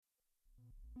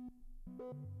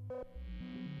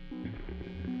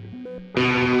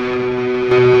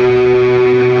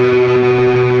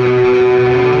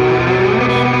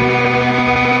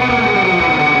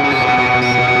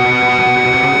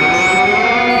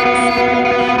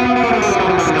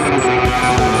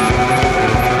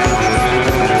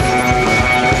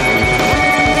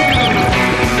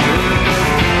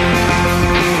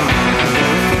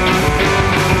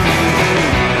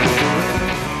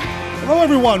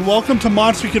Welcome to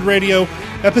Monster Kid Radio,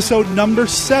 episode number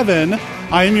 7.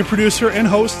 I am your producer and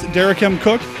host, Derek M.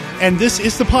 Cook, and this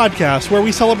is the podcast where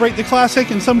we celebrate the classic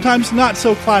and sometimes not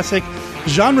so classic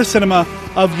genre cinema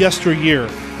of yesteryear.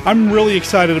 I'm really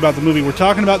excited about the movie we're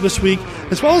talking about this week,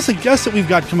 as well as the guests that we've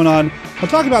got coming on. I'll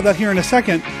talk about that here in a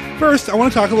second. First, I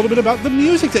want to talk a little bit about the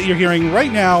music that you're hearing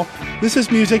right now. This is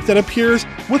music that appears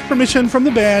with permission from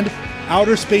the band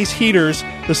Outer Space Heaters.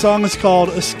 The song is called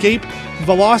Escape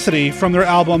Velocity from their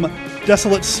album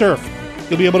Desolate Surf.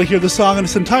 You'll be able to hear the song in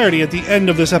its entirety at the end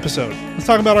of this episode. Let's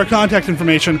talk about our contact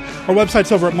information. Our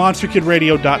website's over at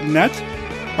monsterkidradio.net.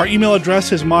 Our email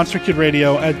address is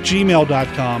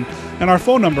monsterkidradio@gmail.com. And our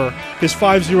phone number is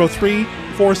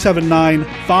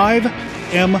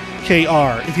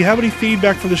 503-479-5MKR. If you have any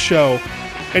feedback for the show,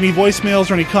 any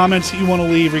voicemails or any comments that you want to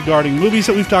leave regarding movies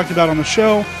that we've talked about on the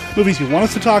show, movies you want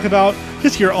us to talk about,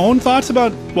 just your own thoughts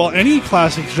about, well, any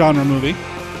classic genre movie,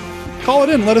 call it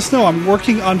in. Let us know. I'm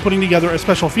working on putting together a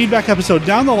special feedback episode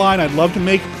down the line. I'd love to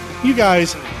make you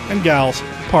guys and gals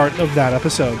part of that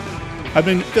episode. I've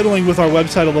been fiddling with our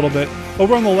website a little bit.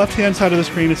 Over on the left-hand side of the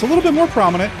screen, it's a little bit more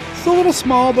prominent. It's a little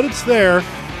small, but it's there.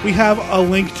 We have a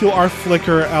link to our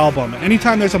Flickr album.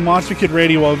 Anytime there's a Monster Kid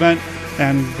Radio event,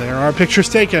 and there are pictures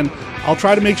taken, I'll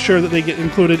try to make sure that they get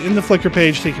included in the Flickr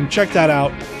page so you can check that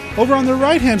out. Over on the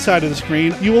right-hand side of the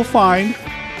screen, you will find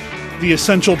the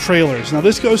essential trailers. Now,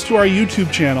 this goes to our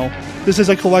YouTube channel. This is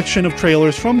a collection of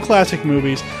trailers from classic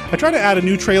movies. I try to add a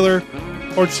new trailer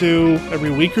or two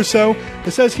every week or so.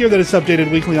 It says here that it's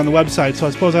updated weekly on the website, so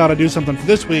I suppose I ought to do something for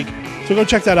this week. So go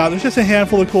check that out. There's just a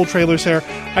handful of cool trailers there.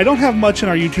 I don't have much in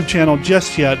our YouTube channel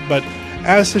just yet, but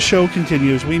as the show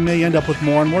continues, we may end up with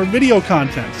more and more video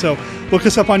content. So look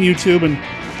us up on YouTube and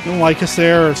like us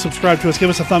there or subscribe to us. Give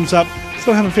us a thumbs up.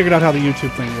 Still haven't figured out how the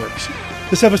YouTube thing works.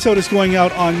 This episode is going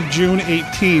out on June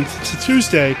 18th. It's a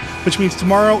Tuesday, which means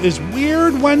tomorrow is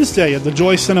Weird Wednesday at the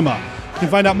Joy Cinema. You can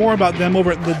find out more about them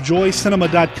over at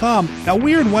thejoycinema.com. Now,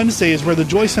 Weird Wednesday is where the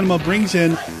Joy Cinema brings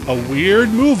in a weird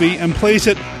movie and plays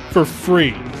it for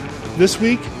free. This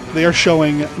week, they are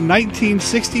showing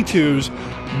 1962's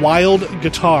Wild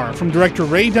Guitar from director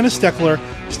Ray Dennis Steckler,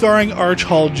 starring Arch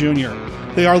Hall Jr.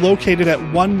 They are located at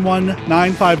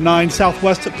 11959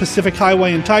 Southwest Pacific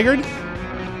Highway in Tigard.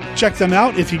 Check them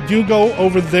out. If you do go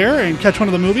over there and catch one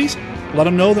of the movies, let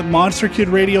them know that Monster Kid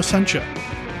Radio sent you.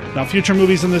 Now, future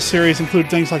movies in this series include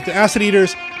things like The Acid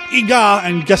Eaters, Ega,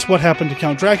 and Guess What Happened to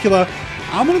Count Dracula.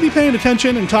 I'm going to be paying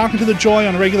attention and talking to the Joy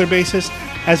on a regular basis.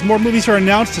 As more movies are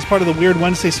announced as part of the Weird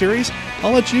Wednesday series,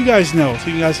 I'll let you guys know so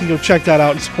you guys can go check that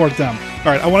out and support them.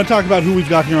 All right, I want to talk about who we've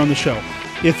got here on the show.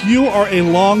 If you are a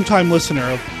longtime listener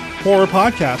of horror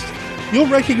podcasts, you'll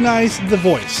recognize the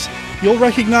voice. You'll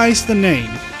recognize the name.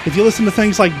 If you listen to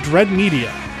things like Dread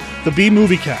Media, the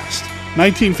B-Movie Cast,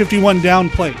 1951 Down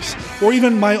Place, or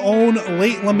even my own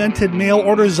late lamented Mail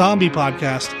Order Zombie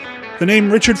podcast, the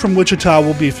name Richard from Wichita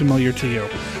will be familiar to you.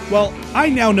 Well, I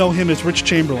now know him as Rich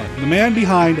Chamberlain, the man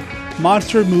behind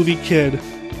Monster Movie Kid,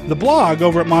 the blog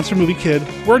over at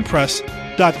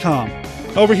monstermoviekid.wordpress.com.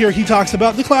 Over here, he talks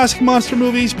about the classic monster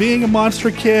movies, being a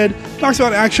monster kid, talks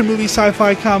about action movies,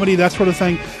 sci-fi, comedy, that sort of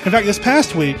thing. In fact, this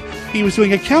past week, he was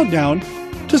doing a countdown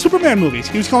to Superman movies.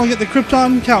 He was calling it the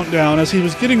Krypton Countdown as he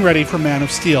was getting ready for Man of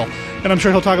Steel. And I'm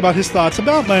sure he'll talk about his thoughts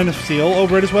about Man of Steel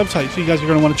over at his website, so you guys are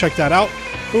going to want to check that out.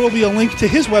 There will be a link to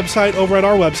his website over at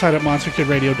our website at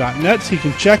monsterkidradio.net, so you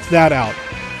can check that out.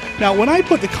 Now, when I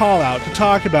put the call out to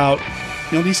talk about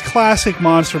these classic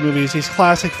monster movies, these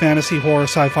classic fantasy, horror,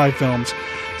 sci-fi films,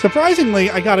 surprisingly,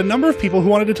 I got a number of people who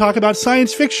wanted to talk about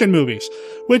science fiction movies,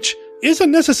 which isn't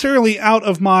necessarily out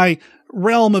of my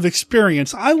realm of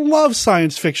experience. I love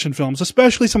science fiction films,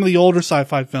 especially some of the older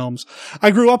sci-fi films.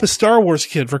 I grew up a Star Wars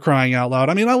kid, for crying out loud.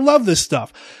 I mean, I love this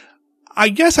stuff. I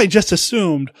guess I just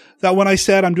assumed that when I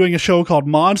said I'm doing a show called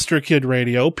Monster Kid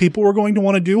Radio, people were going to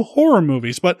want to do horror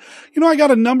movies. But, I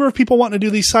got a number of people wanting to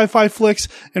do these sci-fi flicks,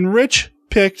 and Rich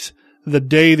picked The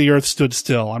Day the Earth Stood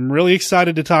Still. I'm really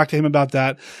excited to talk to him about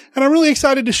that. And I'm really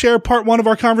excited to share part 1 of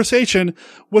our conversation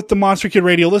with the Monster Kid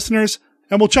Radio listeners.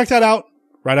 And we'll check that out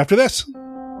right after this.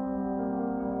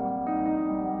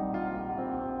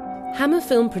 Hammer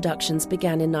Film Productions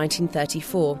began in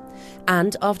 1934,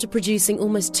 and after producing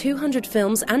almost 200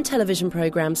 films and television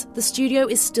programs, the studio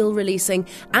is still releasing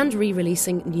and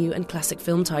re-releasing new and classic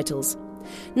film titles.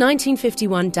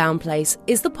 1951 Downplace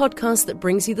is the podcast that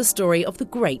brings you the story of the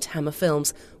great Hammer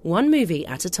films, one movie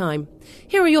at a time.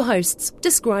 Here are your hosts,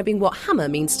 describing what Hammer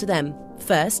means to them.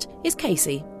 First is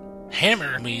Casey.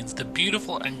 Hammer means the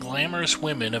beautiful and glamorous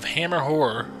women of Hammer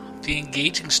horror, the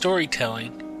engaging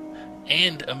storytelling,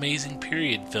 and amazing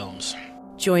period films.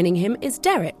 Joining him is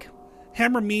Derek.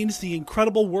 Hammer means the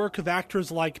incredible work of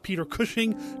actors like Peter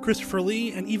Cushing, Christopher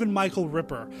Lee, and even Michael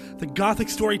Ripper. The gothic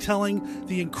storytelling,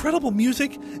 the incredible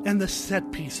music, and the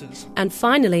set pieces. And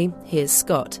finally, here's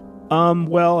Scott.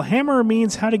 Well, hammer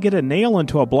means how to get a nail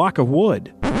into a block of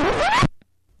wood.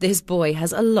 This boy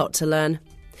has a lot to learn.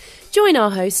 Join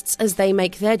our hosts as they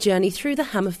make their journey through the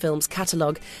Hammer Films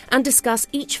catalogue and discuss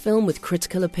each film with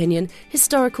critical opinion,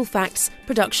 historical facts,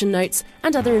 production notes,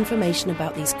 and other information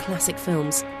about these classic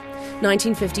films.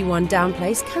 1951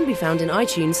 Downplace can be found in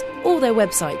iTunes or their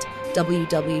website,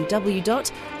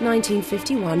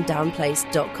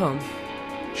 www.1951downplace.com.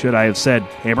 Should I have said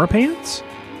hammer pants?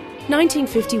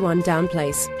 1951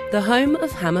 Downplace, the home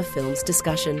of Hammer Films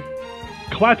discussion.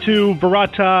 Klaatu,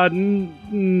 Barata,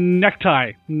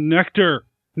 Necktie, Nectar,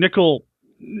 Nickel,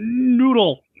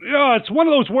 Noodle. Yeah, it's one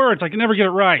of those words. I can never get it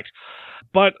right.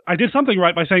 But I did something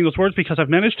right by saying those words because I've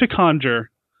managed to conjure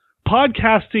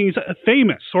podcasting's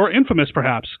famous, or infamous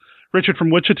perhaps, Richard from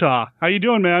Wichita. How you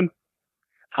doing, man?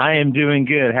 I am doing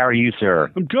good. How are you,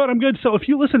 sir? I'm good. So if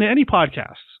you listen to any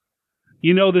podcasts,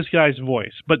 you know this guy's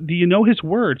voice. But do you know his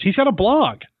words? He's got a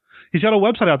blog. He's got a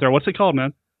website out there. What's it called,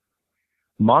 man?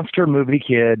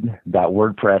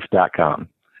 monstermoviekid.wordpress.com.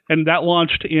 And that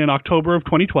launched in October of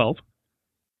 2012.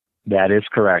 That is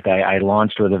correct. I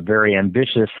launched with a very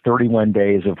ambitious 31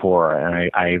 days of horror, and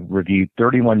I reviewed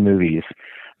 31 movies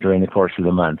during the course of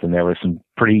the month, and there were some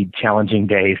pretty challenging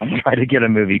days to try to get a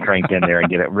movie cranked in there and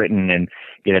get it written and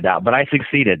get it out. But I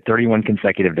succeeded, 31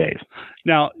 consecutive days.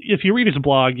 Now, if you read his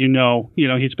blog, you know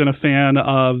he's been a fan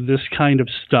of this kind of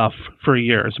stuff for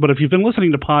years. But if you've been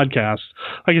listening to podcasts,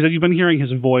 like I said, you've been hearing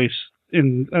his voice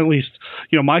in at least,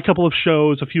 my couple of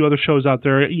shows, a few other shows out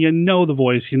there. You know the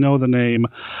voice, you know the name.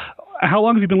 How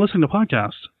long have you been listening to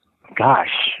podcasts?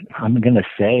 Gosh, I'm going to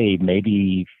say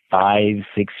maybe 5-6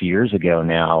 years ago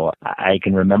now. I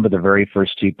can remember the very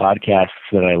first two podcasts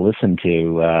that I listened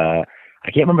to. I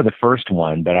can't remember the first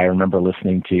one, but I remember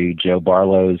listening to Joe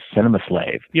Barlow's Cinema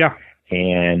Slave. Yeah.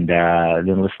 And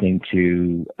then listening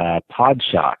to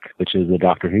Podshock, which is the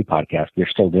Doctor Who podcast. They're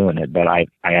still doing it, but I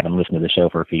haven't listened to the show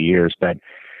for a few years. But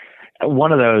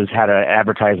one of those had an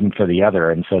advertisement for the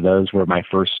other, and so those were my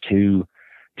first two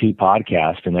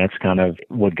podcasts, and that's kind of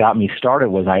what got me started.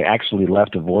 Was I actually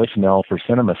left a voicemail for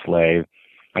Cinema Slave.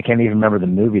 I can't even remember the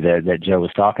movie that Joe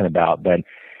was talking about, but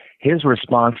his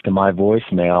response to my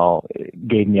voicemail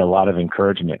gave me a lot of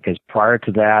encouragement, because prior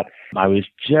to that, I was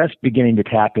just beginning to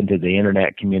tap into the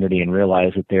internet community and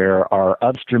realize that there are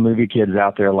other movie kids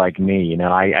out there like me.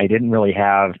 I didn't really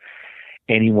have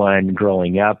anyone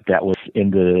growing up that was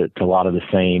into a lot of the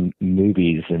same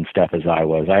movies and stuff as I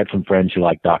was. I had some friends who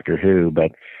liked Doctor Who,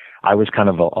 but I was kind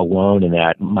of alone in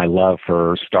that, my love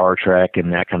for Star Trek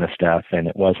and that kind of stuff. And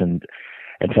it wasn't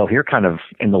until here kind of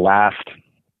in the last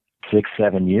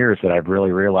 6-7 years that I've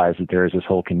really realized that there is this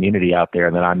whole community out there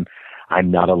and that I'm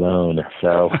not alone.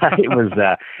 So it was,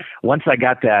 once I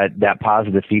got that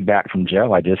positive feedback from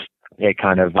Joe, I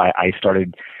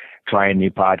started trying new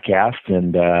podcasts,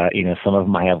 and some of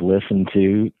them I have listened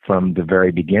to from the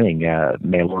very beginning.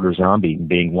 Mail Order Zombie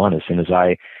being one. As soon as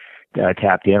I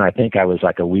tapped in, I think I was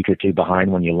like a week or two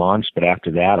behind when you launched, but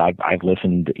after that, I've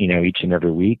listened, each and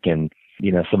every week. And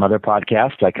some other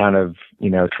podcasts I kind of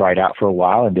tried out for a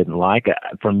while and didn't like.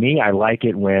 For me, I like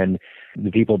it when the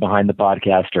people behind the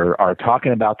podcast are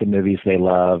talking about the movies they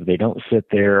love. They don't sit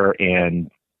there and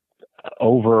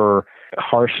over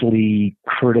harshly,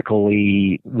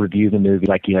 critically review the movie.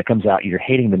 Like, it comes out, you're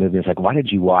hating the movie. It's like, why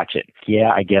did you watch it?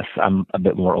 Yeah, I guess I'm a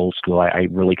bit more old school. I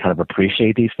really kind of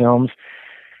appreciate these films.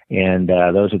 And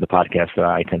those are the podcasts that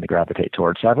I tend to gravitate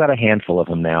towards. So I've got a handful of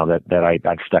them now that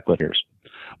I've stuck with years.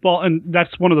 Well, and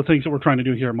that's one of the things that we're trying to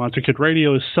do here at Monster Kid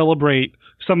Radio is celebrate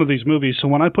some of these movies. So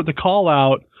when I put the call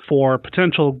out for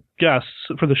potential guests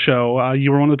for the show,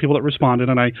 you were one of the people that responded,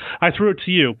 and I threw it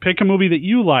to you. Pick a movie that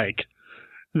you like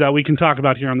that we can talk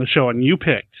about here on the show, and you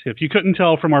picked. If you couldn't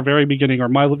tell from our very beginning, or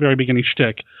my very beginning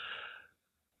shtick,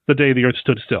 The Day the Earth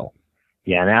Stood Still.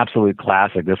 Yeah, an absolute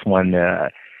classic. This one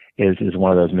is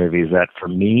one of those movies that, for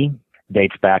me,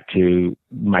 dates back to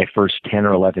my first 10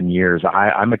 or 11 years.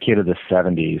 I'm a kid of the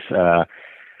 70s.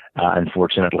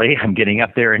 Unfortunately, I'm getting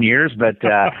up there in years, but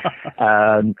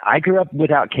I grew up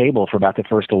without cable for about the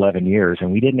first 11 years,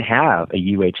 and we didn't have a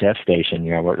UHF station.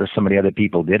 Where so many other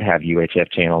people did have UHF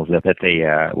channels that they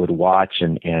would watch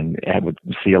and would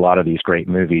see a lot of these great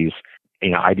movies.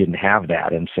 I didn't have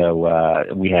that, and so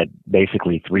we had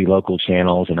basically 3 local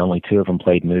channels, and only 2 of them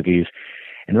played movies,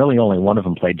 and really only one of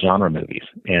them played genre movies.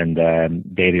 And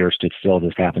Day the Earth Stood Still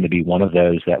just happened to be one of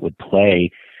those that would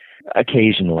play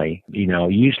occasionally.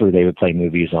 Usually they would play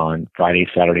movies on Friday,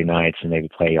 Saturday nights, and they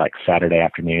would play like Saturday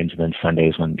afternoons and then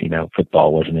Sundays when,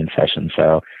 football wasn't in session.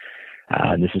 So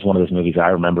this is one of those movies I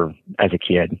remember as a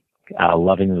kid,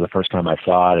 loving it the first time I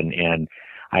saw it, and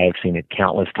I have seen it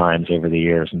countless times over the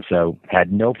years, and so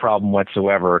had no problem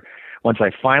whatsoever once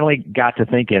I finally got to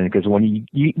thinking, because when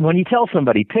you tell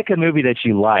somebody, pick a movie that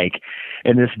you like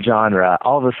in this genre,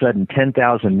 all of a sudden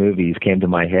 10,000 movies came to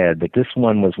my head. But this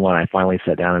one was one I finally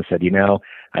sat down and said,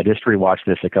 I just rewatched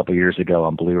this a couple years ago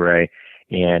on Blu-ray,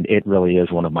 and it really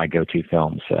is one of my go-to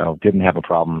films. So didn't have a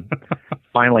problem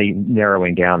finally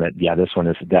narrowing down that, this one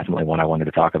is definitely one I wanted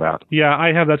to talk about. Yeah,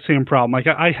 I have that same problem. Like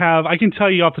I can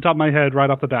tell you off the top of my head right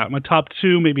off the bat, my top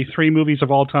 2, maybe 3 movies of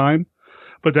all time.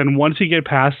 But then once you get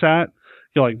past that,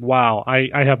 you're like, wow, I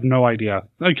have no idea.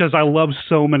 Because I love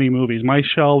so many movies. My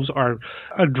shelves are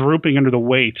drooping under the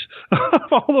weight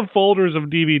of all the folders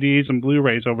of DVDs and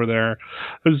Blu-rays over there.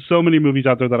 There's so many movies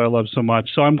out there that I love so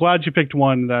much. So I'm glad you picked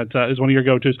one that is one of your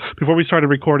go-tos. Before we started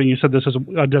recording, you said this is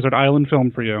a desert island film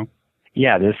for you.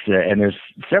 Yeah, and there's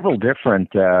several different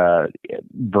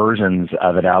versions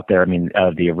of it out there. I mean,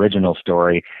 of the original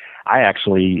story. I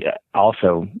actually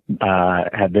also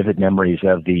have vivid memories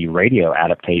of the radio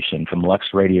adaptation from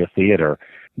Lux Radio Theater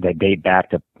that date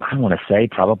back to, I want to say,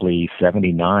 probably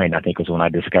 79, I think was when I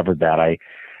discovered that. I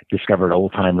discovered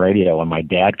old-time radio when my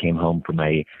dad came home from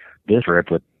a business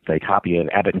trip with a copy of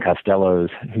Abbott and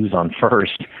Costello's Who's on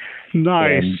First.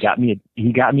 Nice. And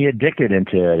he got me addicted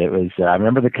into it. It was, I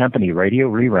remember the company,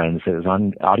 Radio Reruns. It was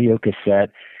on audio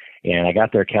cassette. And I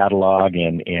got their catalog,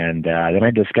 and then I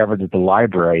discovered that the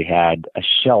library had a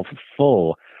shelf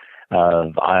full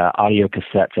of audio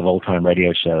cassettes of old-time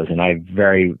radio shows, and I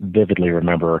very vividly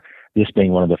remember this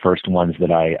being one of the first ones that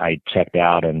I checked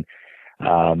out, and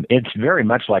it's very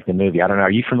much like the movie. I don't know, are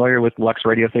you familiar with Lux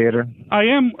Radio Theater? I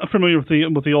am familiar with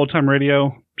the old-time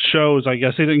radio shows, I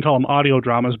guess. They didn't call them audio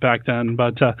dramas back then,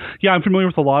 but yeah, I'm familiar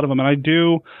with a lot of them, and I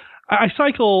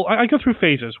go through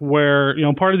phases where,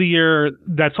 part of the year,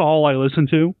 that's all I listen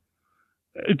to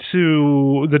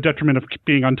the detriment of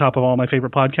being on top of all my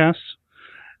favorite podcasts.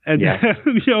 And,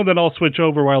 then I'll switch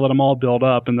over where I let them all build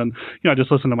up and then, I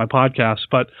just listen to my podcasts.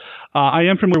 But I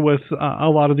am familiar with a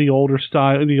lot of the older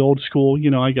style, the old school,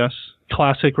 I guess,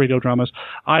 classic radio dramas.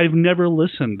 I've never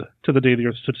listened to The Day the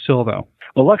Earth Stood Still, though.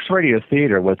 Well, Lux Radio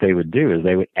Theater, what they would do is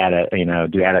they would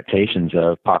do adaptations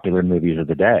of popular movies of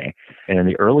the day. And in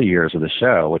the early years of the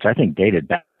show, which I think dated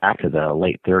back to the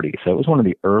late 30s, so it was one of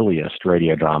the earliest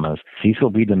radio dramas. Cecil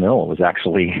B. DeMille was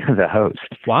actually the host.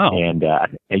 Wow. And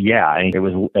it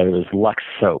was Lux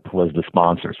Soap was the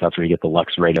sponsor. So that's where you get the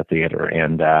Lux Radio Theater.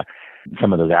 And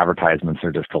some of those advertisements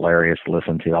are just hilarious to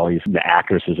listen to. All the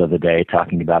actresses of the day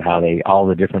talking about how all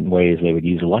the different ways they would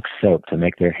use Lux Soap to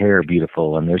make their hair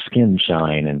beautiful and their skin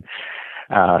shine. And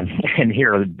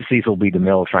here Cecil B.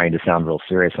 DeMille trying to sound real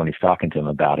serious when he's talking to him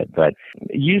about it. But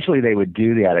usually they would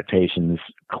do the adaptations,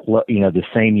 the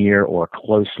same year or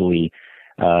closely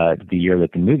the year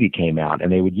that the movie came out,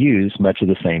 and they would use much of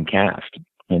the same cast.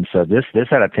 And so this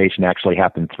adaptation actually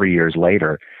happened 3 years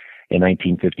later in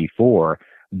 1954.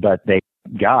 But they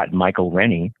got Michael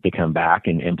Rennie to come back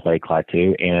and play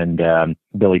Klaatu, and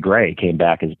Billy Gray came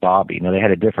back as Bobby. Now, they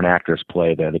had a different actress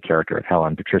play the character of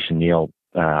Helen. Patricia Neal,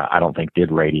 I don't think,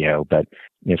 did radio, but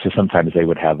so sometimes they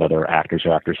would have other actors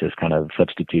or actresses kind of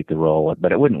substitute the role.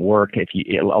 But it wouldn't work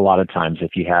a lot of times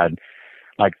if you had,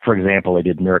 like, for example, they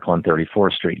did Miracle on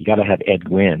 34th Street. You got to have Ed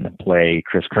Gwynn play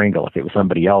Kris Kringle. If it was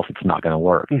somebody else, it's not going to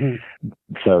work. Mm-hmm.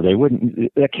 So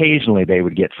occasionally they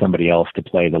would get somebody else to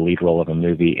play the lead role of a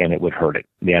movie, and it would hurt it.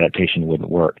 The adaptation wouldn't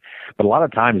work. But a lot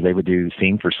of times they would do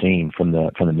scene for scene from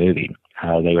the movie.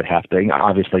 They would have to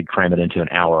obviously cram it into an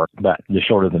hour, but the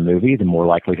shorter the movie, the more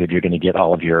likelihood you're going to get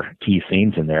all of your key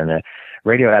scenes in there. And the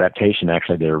radio adaptation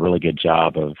actually did a really good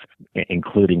job of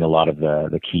including a lot of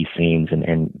the key scenes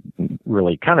and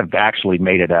really kind of actually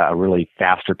made it a really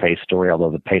faster paced story,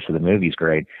 although the pace of the movie's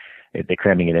great. They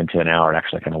cramming it into an hour, it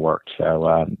actually kind of worked.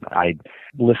 So I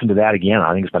listened to that again.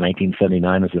 I think it's about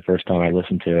 1979 was the first time I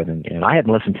listened to it, and I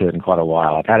hadn't listened to it in quite a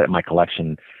while. I've had it in my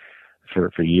collection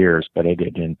for years, but it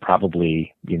had been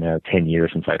probably, 10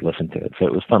 years since I'd listened to it. So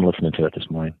it was fun listening to it this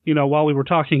morning. While we were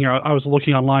talking here, I was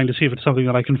looking online to see if it's something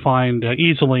that I can find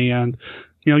easily, and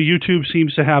YouTube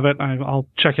seems to have it. I'll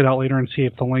check it out later and see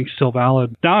if the link's still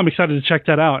valid. Now I'm excited to check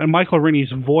that out. And Michael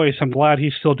Rennie's voice, I'm glad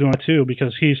he's still doing it too,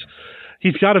 because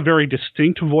he's got a very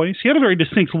distinct voice. He had a very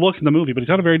distinct look in the movie, but he's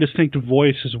got a very distinct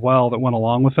voice as well that went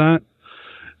along with that.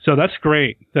 So that's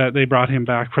great that they brought him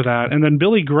back for that. And then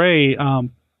Billy Gray,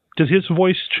 does his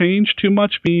voice change too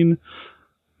much between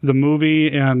the movie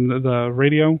and the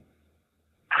radio?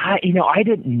 I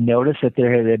didn't notice that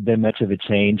there had been much of a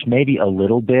change, maybe a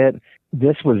little bit.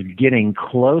 This was getting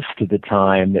close to the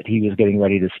time that he was getting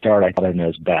ready to start Father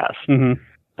Knows Best. Mm-hmm.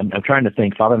 I'm trying to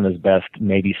think. Father Knows Best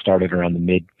maybe started around the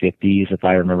mid-50s, if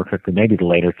I remember correctly, maybe the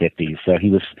later 50s. So he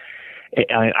was...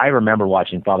 I remember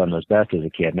watching Father Knows Best as a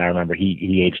kid, and I remember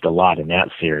he aged a lot in that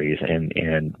series.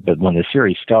 But when the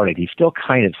series started, he still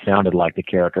kind of sounded like the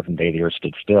character from Day the Earth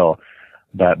Stood Still.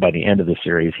 But by the end of the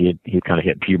series, he kind of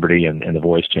hit puberty, and the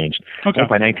voice changed. Okay.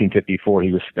 By 1954,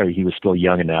 he was still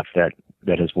young enough that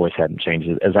his voice hadn't changed.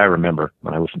 As I remember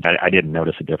when I listened, I didn't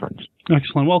notice a difference.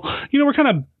 Excellent. Well, we're kind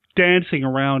of dancing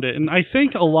around it, and I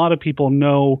think a lot of people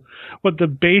know what the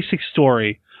basic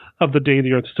story of The Day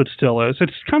the Earth Stood Still is.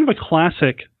 It's kind of a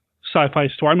classic sci-fi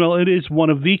story. Well, it is one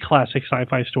of the classic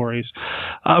sci-fi stories.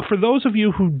 For those of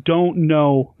you who don't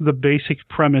know the basic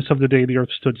premise of The Day the Earth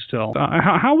Stood Still,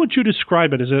 how would you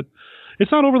describe it?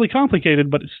 It's not overly complicated,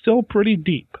 but it's still pretty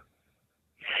deep.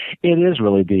 It is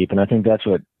really deep, and I think that's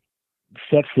what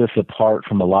sets this apart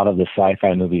from a lot of the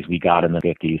sci-fi movies we got in the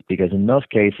 50s, because in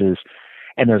most cases,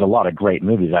 and there's a lot of great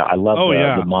movies. I love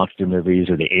the monster movies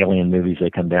or the alien movies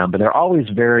that come down, but they're always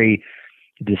very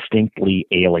distinctly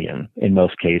alien in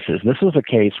most cases. This was a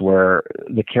case where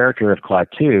the character of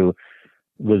Klaatu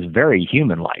was very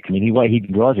human-like. I mean, he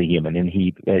was a human, and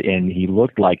he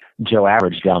looked like Joe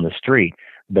Average down the street.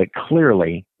 But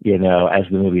clearly, as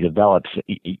the movie develops,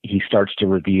 he starts to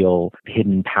reveal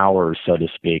hidden powers, so to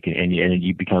speak, and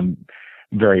you become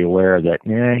very aware that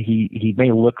he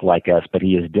may look like us, but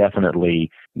he is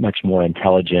definitely much more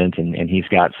intelligent, and he's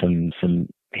got some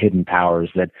hidden powers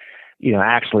that,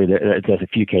 actually there's a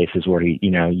few cases where he,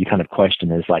 you kind of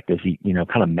question is like, is he,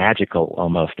 kind of magical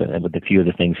almost with a few of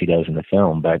the things he does in the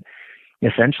film. But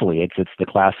essentially it's the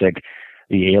classic,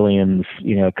 the aliens,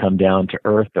 come down to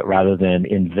Earth, but rather than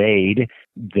invade,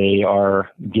 they are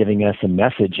giving us a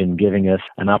message and giving us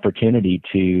an opportunity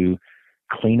to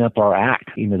clean up our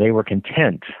act. They were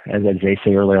content, as they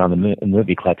say earlier on in the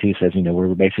movie. Klaatu says,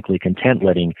 we're basically content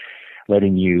letting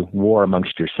you war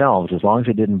amongst yourselves as long as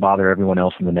it didn't bother everyone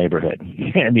else in the neighborhood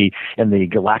and the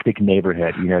galactic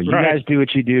neighborhood. You right. Guys do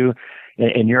what you do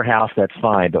in your house, that's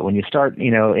fine. But when you start,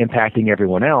 impacting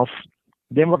everyone else,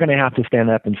 then we're going to have to stand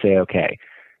up and say, okay,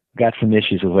 got some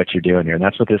issues with what you're doing here. And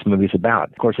that's what this movie's about.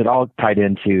 Of course, it all tied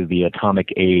into the atomic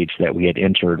age that we had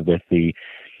entered with the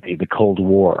Cold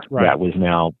War. Right. That was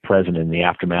now present in the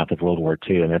aftermath of World War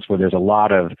II. And that's where there's a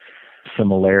lot of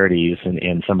similarities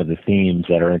in some of the themes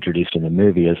that are introduced in the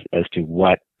movie as to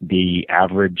what the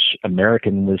average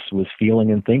American was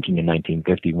feeling and thinking in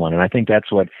 1951. And I think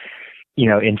that's what,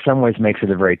 in some ways makes it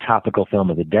a very topical film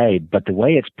of the day, but the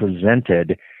way it's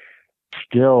presented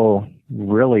still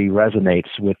really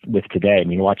resonates with today. I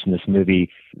mean, watching this movie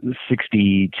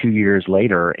 62 years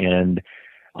later, and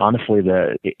honestly,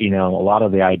 a lot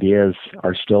of the ideas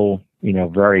are still,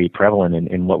 very prevalent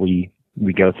in what we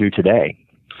go through today.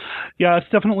 Yeah, it's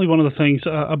definitely one of the things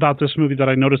about this movie that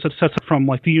I noticed that sets it from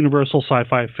like the Universal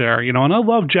Sci-Fi Fair, and I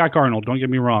love Jack Arnold, don't get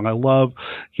me wrong. I love,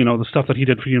 the stuff that he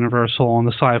did for Universal and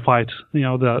the sci-fi,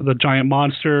 the giant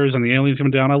monsters and the aliens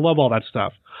coming down. I love all that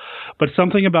stuff. But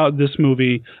something about this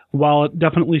movie, while it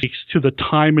definitely speaks to the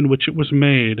time in which it was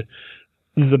made,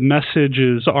 the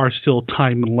messages are still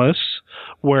timeless,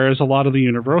 whereas a lot of the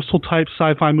Universal type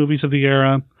sci-fi movies of the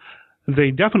era,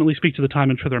 they definitely speak to the time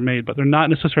in which they're made, but they're not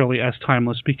necessarily as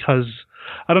timeless because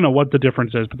I don't know what the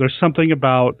difference is, but there's something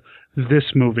about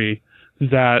this movie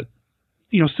that,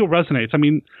 still resonates. I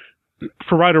mean,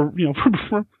 for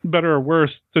better or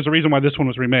worse, there's a reason why this one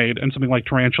was remade and something like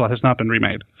Tarantula has not been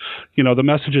remade. The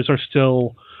messages are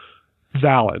still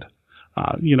valid.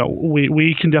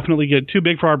 We can definitely get too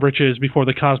big for our britches before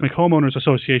the Cosmic Homeowners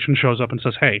Association shows up and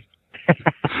says, hey,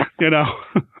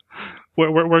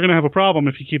 we're going to have a problem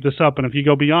if you keep this up and if you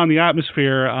go beyond the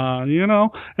atmosphere,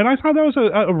 And I thought that was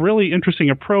a really interesting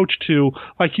approach to,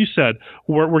 like you said,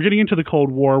 we're getting into the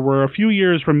Cold War. We're a few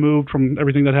years removed from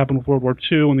everything that happened with World War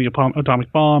II and the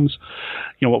atomic bombs,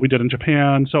 what we did in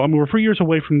Japan. So, we're a few years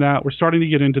away from that. We're starting to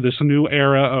get into this new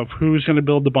era of who's going to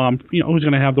build the bomb, who's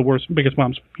going to have the biggest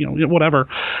bombs, whatever.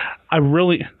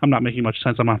 I'm not making much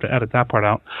sense. I'm going to have to edit that part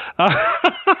out.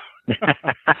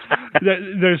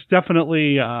 There's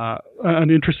definitely an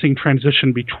interesting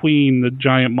transition between the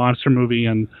giant monster movie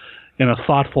and a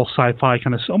thoughtful sci-fi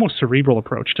kind of almost cerebral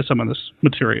approach to some of this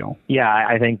material. Yeah,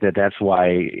 I think that's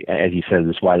why, as you said,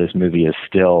 that's why this movie is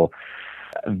still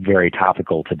very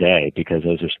topical today, because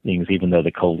those are things, even though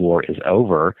the Cold War is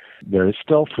over, there's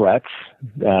still threats,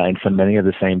 and many of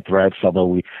the same threats, although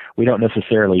we don't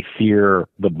necessarily fear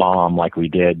the bomb like we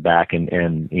did back in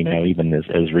even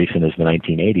as recent as the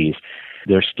 1980s.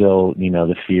 There's still,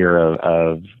 the fear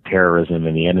of terrorism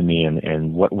and the enemy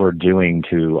and what we're doing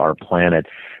to our planet.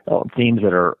 Themes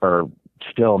that are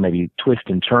still maybe twist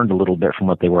and turned a little bit from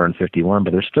what they were in 51,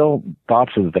 but there's still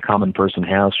thoughts that the common person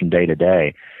has from day to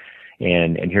day.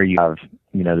 And here you have,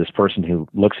 this person who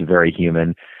looks very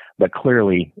human, but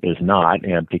clearly is not,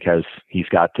 because he's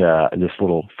got this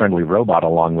little friendly robot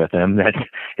along with him that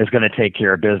is going to take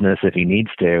care of business if he needs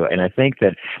to. And I think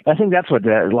that's what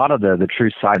a lot of the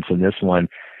true sides in this one.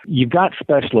 You've got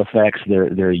special effects;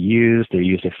 they're used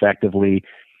effectively,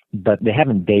 but they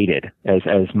haven't dated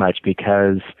as much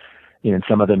because. In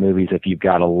some of the movies, if you've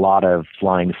got a lot of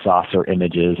flying saucer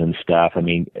images and stuff, I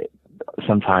mean,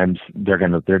 sometimes they're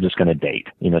just gonna date.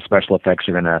 Special effects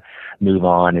are gonna move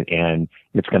on, and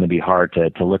it's gonna be hard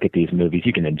to look at these movies.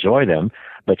 You can enjoy them,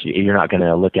 but you're not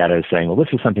gonna look at it as saying, well,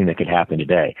 this is something that could happen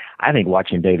today. I think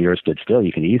watching Day the Earth Stood Still,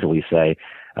 you could easily say,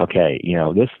 okay,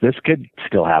 this could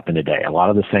still happen today. A lot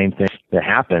of the same things that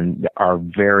happen are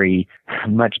very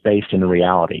much based in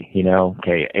reality.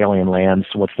 Okay, alien lands,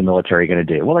 what's the military going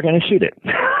to do? Well, they're going to shoot it.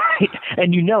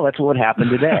 And that's what would happen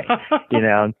today.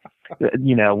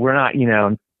 We're not,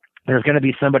 there's going to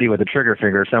be somebody with a trigger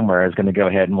finger somewhere is going to go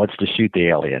ahead and let's just shoot the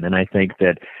alien. And I think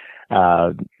that,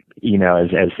 as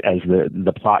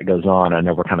the plot goes on, I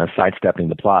know we're kind of sidestepping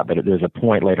the plot, but there's a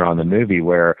point later on in the movie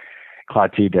where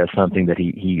Klaatu does something that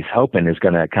he's hoping is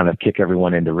going to kind of kick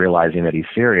everyone into realizing that he's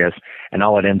serious, and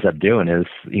all it ends up doing is,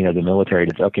 the military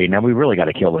says, okay, now we really got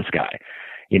to kill this guy.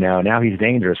 Now he's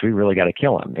dangerous. We really got to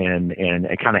kill him, and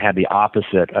it kind of had the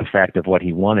opposite effect of what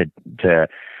he wanted to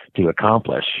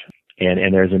accomplish.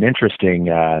 And there's an interesting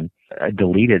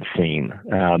deleted scene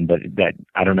that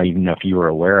I don't even know if you were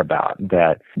aware about,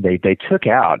 that they took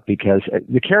out because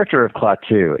the character of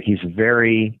Klaatu, he's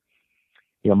very.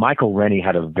 Michael Rennie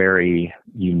had a very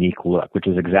unique look, which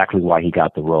is exactly why he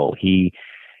got the role. He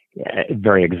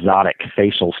very exotic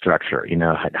facial structure,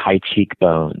 had high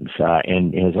cheekbones,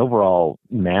 and his overall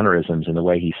mannerisms and the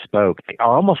way he spoke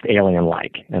are almost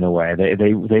alien-like in a way.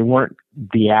 They weren't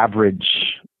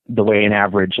the way an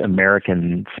average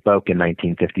American spoke in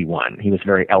 1951. He was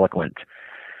very eloquent.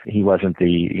 He wasn't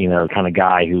the, kind of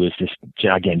guy who was just,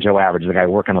 again, Joe Average, the guy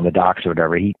working on the docks or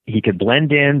whatever. He could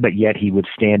blend in, but yet he would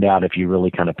stand out if you really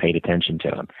kind of paid attention to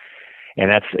him. And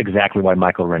that's exactly why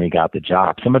Michael Rennie got the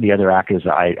job. Some of the other actors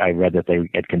I read that they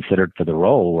had considered for the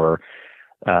role were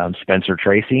Spencer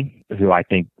Tracy, who I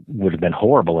think would have been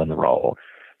horrible in the role.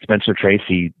 Spencer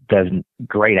Tracy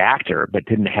great actor, but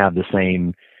didn't have the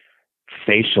same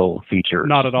facial features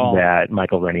not at all that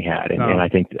Michael Rennie had. No. And I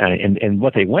think, and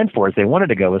what they went for is they wanted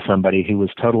to go with somebody who was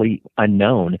totally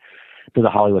unknown to the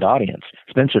Hollywood audience.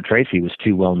 Spencer Tracy was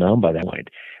too well known by that point.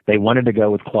 They wanted to go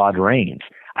with Claude Rains.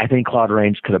 I think Claude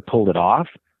Rains could have pulled it off,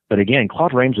 but again,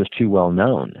 Claude Rains was too well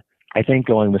known. I think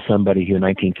going with somebody who in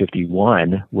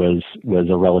 1951 was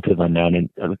a relative unknown,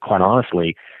 and quite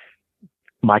honestly,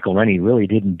 Michael Rennie really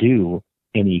didn't do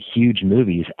any huge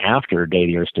movies after Day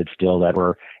the Earth Stood Still that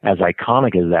were as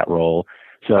iconic as that role.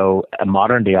 So a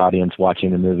modern day audience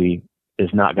watching the movie is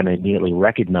not going to immediately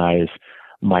recognize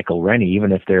Michael Rennie,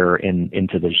 even if they're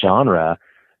into the genre.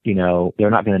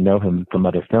 They're not going to know him from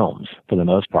other films for the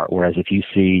most part. Whereas if you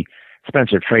see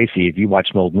Spencer Tracy, if you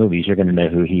watch some old movies, you're going to know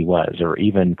who he was. Or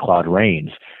even Claude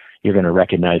Rains, you're going to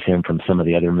recognize him from some of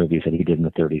the other movies that he did in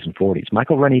the 30s and 40s.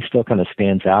 Michael Rennie still kind of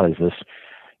stands out as this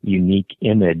unique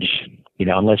image,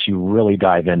 unless you really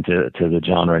dive into the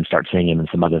genre and start seeing him in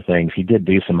some other things. He did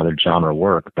do some other genre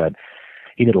work, but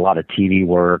he did a lot of TV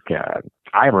work.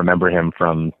 I remember him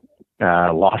from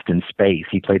Lost in Space.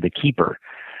 He played the keeper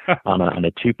on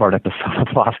a 2-part episode of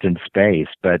Lost in Space.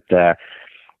 But,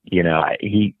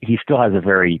 he still has a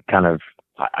very kind of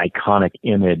iconic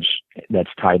image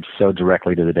that's tied so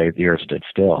directly to the Day the Earth Stood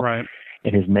Still. Right.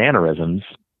 And his mannerisms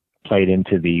played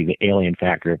into the alien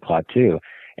factor of Klaatu.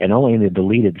 And only in the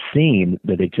deleted scene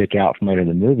that they took out from later in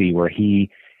the movie where he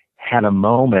had a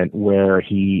moment where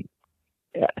do you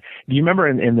remember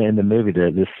in the movie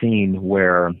the scene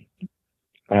where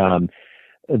the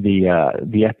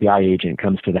FBI agent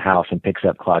comes to the house and picks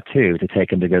up Klaatu to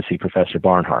take him to go see Professor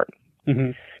Barnhart?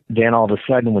 Mm-hmm. Then all of a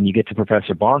sudden, when you get to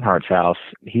Professor Barnhart's house,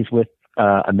 he's with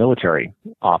a military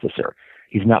officer.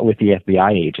 He's not with the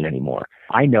FBI agent anymore.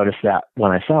 I noticed that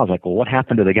when I saw, I was like, well, what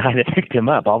happened to the guy that picked him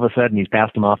up? All of a sudden, he's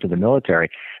passed him off to the military.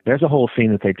 There's a whole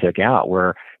scene that they took out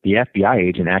where the FBI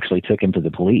agent actually took him to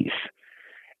the police.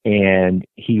 And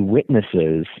he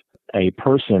witnesses a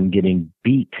person getting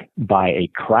beat by a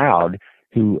crowd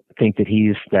who think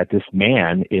that this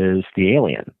man is the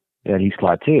alien, that he's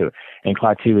Klaatu. And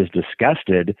Klaatu is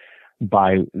disgusted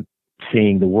by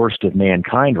seeing the worst of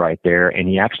mankind right there, and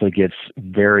he actually gets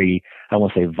very, I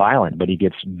won't say violent, but he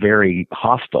gets very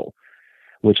hostile,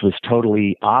 which was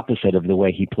totally opposite of the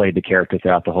way he played the character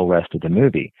throughout the whole rest of the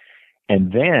movie.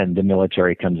 And then the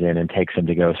military comes in and takes him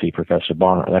to go see Professor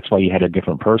Barnhart. That's why you had a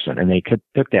different person. And they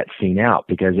took that scene out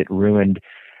because it ruined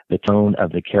the tone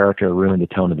of the character, ruined the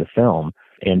tone of the film.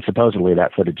 And supposedly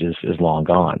that footage is long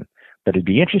gone. But it'd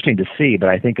be interesting to see, but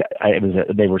I think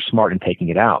they were smart in taking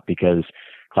it out because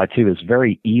Klaatu is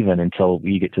very even until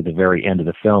we get to the very end of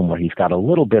the film where he's got a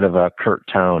little bit of a curt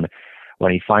tone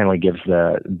when he finally gives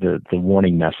the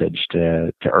warning message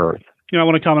to Earth. I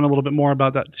want to comment a little bit more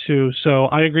about that too. So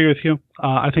I agree with you.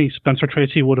 I think Spencer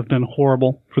Tracy would have been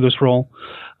horrible for this role.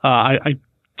 I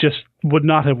just would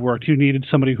not have worked. You needed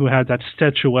somebody who had that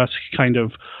statuesque kind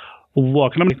of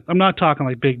look. And I'm not talking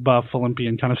like big buff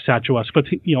Olympian kind of statuesque, but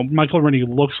Michael Rennie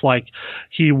looks like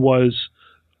he was,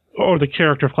 or the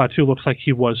character of Klaatu looks like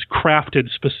he was crafted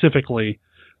specifically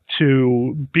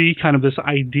to be kind of this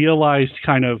idealized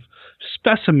kind of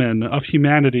specimen of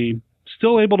humanity,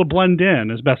 still able to blend in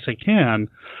as best they can,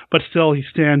 but still he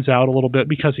stands out a little bit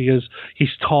because he's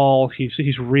tall,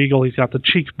 he's regal, he's got the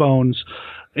cheekbones.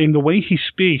 In the way he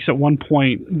speaks, at one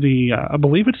point, I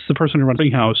believe it's the person who runs the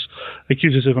house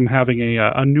accuses him of having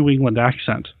a New England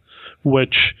accent,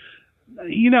 which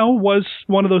was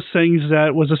one of those things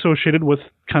that was associated with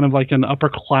kind of like an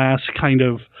upper class kind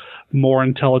of more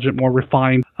intelligent, more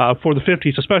refined for the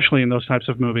 50s, especially in those types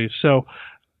of movies. So,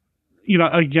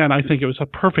 again, I think it was a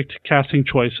perfect casting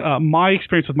choice. My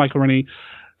experience with Michael Rennie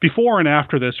before and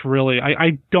after this, really,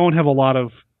 I don't have a lot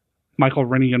of Michael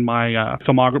Rennie in my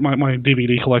filmography, my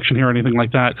DVD collection here or anything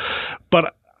like that.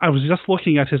 But I was just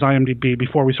looking at his IMDb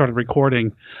before we started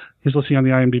recording. His listing on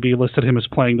the IMDb listed him as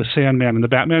playing the Sandman in the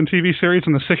Batman TV series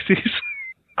in the 60s.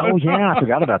 Oh, yeah, I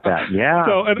forgot about that. Yeah.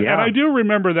 So, and I do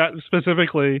remember that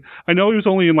specifically. I know he was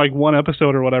only in like one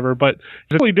episode or whatever, but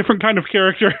he's a totally different kind of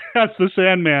character as the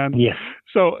Sandman. Yeah.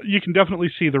 So you can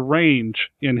definitely see the range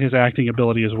in his acting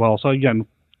ability as well. So again,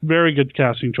 very good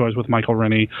casting choice with Michael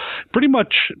Rennie. Pretty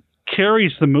much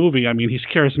carries the movie. I mean, he's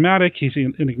charismatic, he's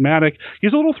enigmatic,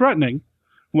 he's a little threatening.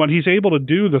 When he's able to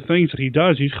do the things that he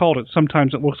does, he's called it,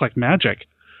 sometimes it looks like magic.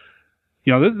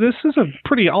 This is a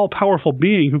pretty all-powerful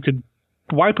being who could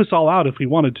wipe us all out if he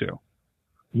wanted to.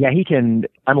 Yeah, he can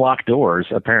unlock doors,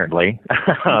 apparently.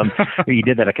 He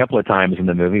did that a couple of times in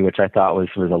the movie, which I thought was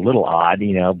a little odd,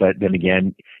 but then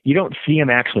again, you don't see him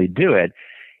actually do it,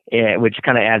 which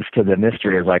kind of adds to the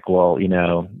mystery of like, well, is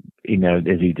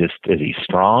he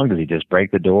strong? Does he just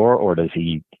break the door, or does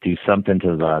he do something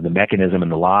to the mechanism in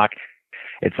the lock?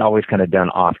 It's always kind of done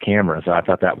off camera. So I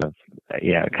thought that was,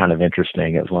 kind of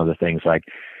interesting. It was one of the things like,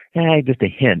 just a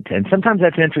hint. And sometimes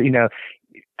that's interesting,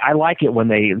 I like it when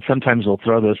sometimes will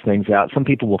throw those things out. Some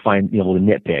people will find, will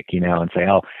nitpick, and say,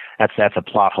 oh, that's a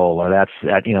plot hole, or that's,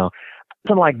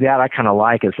 something like that I kind of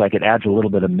like. It's like it adds a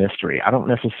little bit of mystery. I don't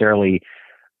necessarily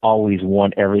always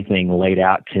want everything laid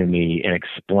out to me and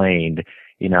explained.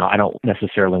 I don't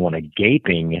necessarily want a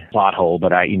gaping plot hole,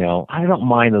 but I don't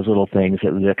mind those little things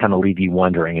that kind of leave you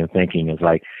wondering and thinking. Is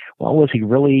like, well, was he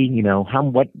really,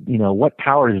 what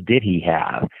powers did he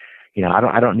have?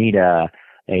 I don't need a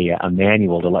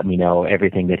manual to let me know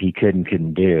everything that he could and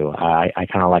couldn't do. I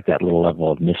kind of like that little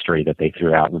level of mystery that they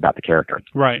threw out about the character.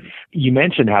 Right. You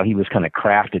mentioned how he was kind of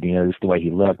crafted, just the way he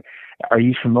looked. Are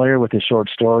you familiar with his short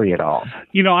story at all?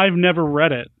 I've never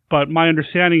read it, but my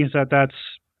understanding is that that's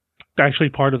actually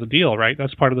part of the deal, right?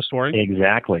 That's part of the story.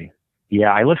 Exactly.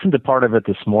 Yeah, I listened to part of it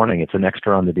this morning. It's an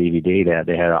extra on the DVD.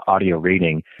 They had an audio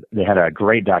reading. They had a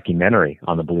great documentary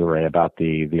on the Blu-ray about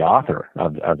the author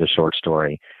of the short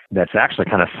story. That's actually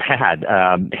kind of sad.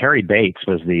 Harry Bates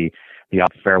was the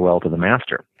author of Farewell to the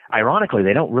Master. Ironically,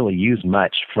 they don't really use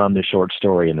much from the short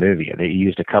story in the movie. They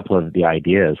used a couple of the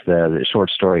ideas. The short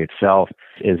story itself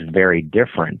is very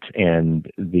different, and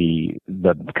the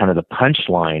kind of the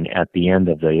punchline at the end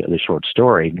of the short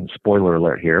story, spoiler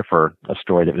alert here for a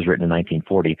story that was written in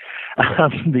 1940,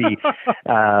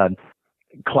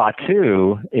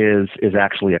 Klaatu is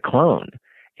actually a clone,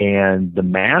 and the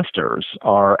masters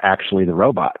are actually the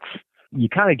robots. you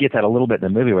kind of get that a little bit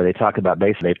in the movie where they talk about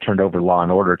basically they've turned over law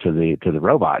and order to the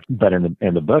robots. But in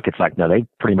the book, it's like, no, they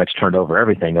pretty much turned over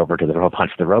everything over to the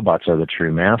robots. The robots are the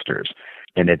true masters.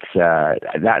 And it's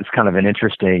that's kind of an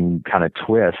interesting kind of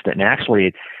twist. And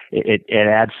actually, it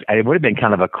adds. It would have been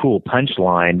kind of a cool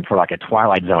punchline for like a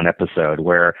Twilight Zone episode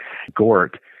where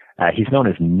Gort, he's known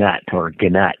as Nut or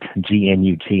Gnut,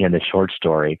 G-N-U-T in the short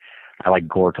story. I like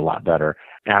Gort a lot better.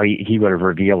 Now he would have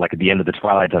revealed, like at the end of the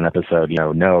Twilight Zone episode,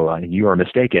 no, you are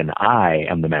mistaken. I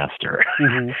am the master,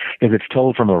 because it's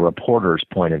told from a reporter's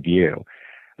point of view.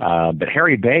 But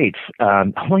Harry Bates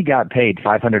only got paid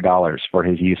 $500 for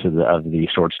his use of the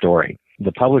short story.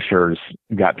 The publishers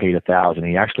got paid $1,000.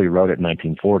 He actually wrote it in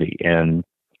 1940, and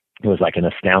it was like an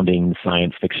astounding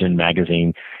science fiction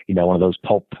magazine, one of those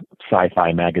pulp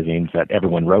sci-fi magazines that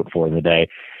everyone wrote for in the day.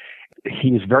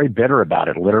 He was very bitter about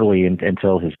it, literally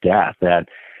until his death, that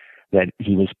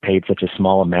he was paid such a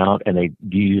small amount and they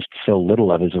used so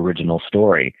little of his original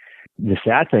story. The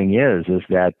sad thing is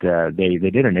that they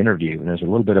did an interview, and there's a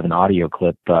little bit of an audio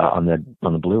clip on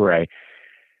the Blu-ray,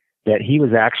 that he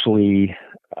was actually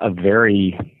a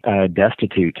very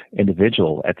destitute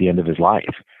individual at the end of his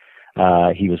life.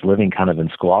 He was living kind of in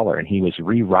squalor, and he was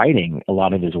rewriting a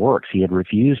lot of his works. He had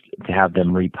refused to have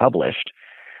them republished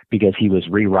because he was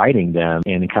rewriting them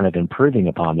and kind of improving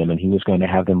upon them, and he was going to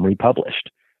have them republished.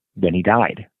 Then he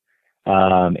died,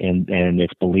 and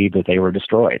it's believed that they were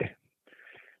destroyed.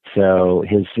 So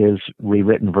his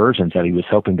rewritten versions that he was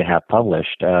hoping to have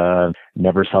published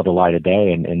never saw the light of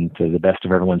day, and to the best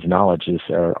of everyone's knowledge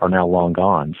are now long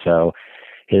gone. So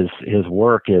his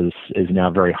work is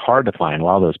now very hard to find. A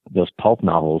lot of those pulp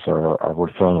novels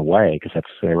were thrown away because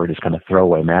they were just kind of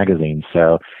throwaway magazines.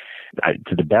 So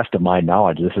to the best of my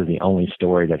knowledge, this is the only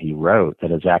story that he wrote that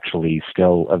is actually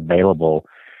still available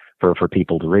for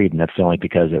people to read, and that's only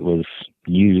because it was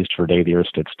used for Day the Earth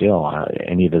Stood Still.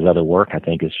 Any of his other work, I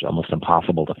think, is almost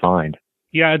impossible to find.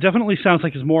 Yeah, it definitely sounds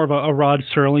like it's more of a Rod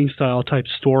Serling style type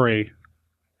story,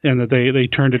 and that they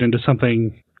turned it into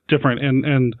something different.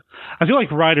 And I feel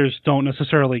like writers don't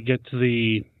necessarily get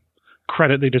the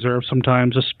credit they deserve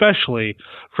sometimes, especially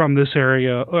from this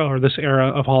area or this era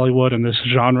of Hollywood and this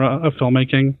genre of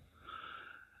filmmaking.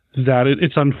 That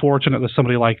it's unfortunate that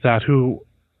somebody like that, who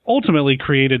ultimately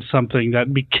created something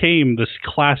that became this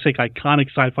classic, iconic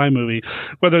sci-fi movie,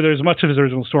 whether there's much of his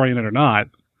original story in it or not,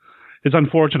 it's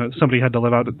unfortunate somebody had to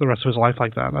live out the rest of his life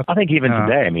like that. I think even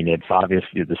today, it's obvious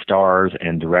the stars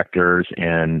and directors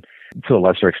and, to a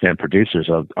lesser extent, producers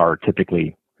are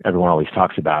typically, everyone always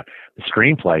talks about the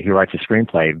screenplay. Who writes a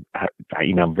screenplay?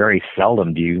 Very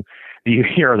seldom do you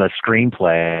hear the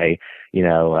screenplay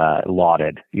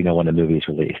lauded, when a movie's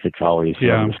released. It's always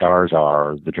the stars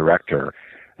are, the director.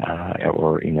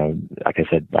 Or, like I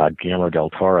said, Guillermo del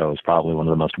Toro is probably one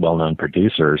of the most well-known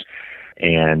producers,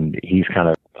 and he's kind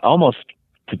of almost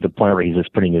to the point where he's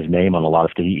just putting his name on a lot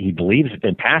of stuff. He believes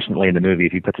passionately in the movie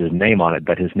if he puts his name on it,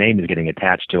 but his name is getting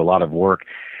attached to a lot of work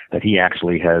that he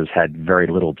actually has had very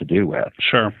little to do with.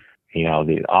 Sure.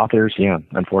 The authors,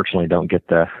 unfortunately don't get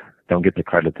the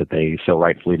credit that they so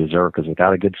rightfully deserve, because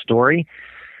without a good story,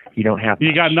 you don't have much.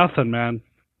 You got nothing, man.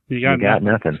 You got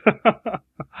nothing.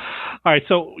 All right,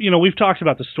 so, we've talked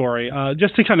about the story.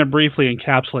 Just to kind of briefly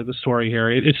encapsulate the story here,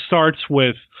 it starts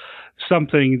with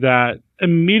something that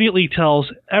immediately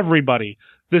tells everybody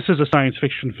this is a science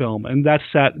fiction film, and that's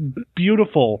that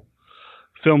beautiful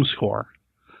film score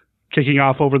kicking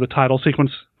off over the title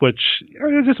sequence, which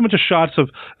is just a bunch of shots of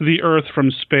the Earth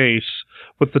from space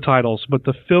with the titles, but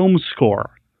the film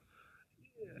score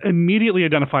immediately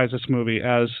identifies this movie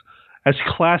as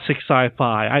classic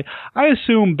sci-fi. I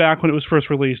assume back when it was first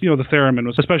released, the theremin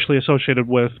was especially associated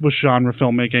with genre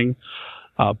filmmaking.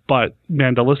 But,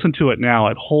 man, to listen to it now,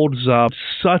 it holds up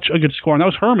such a good score. And that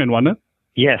was Herman, wasn't it?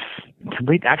 Yes.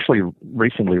 We actually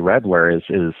recently read where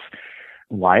his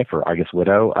wife, or I guess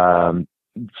widow,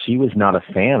 she was not a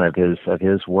fan of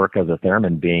his work of the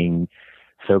theremin being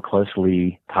so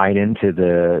closely tied into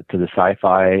the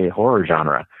sci-fi horror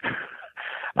genre.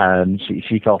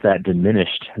 She felt that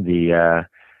diminished the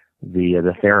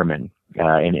theremin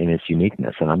in its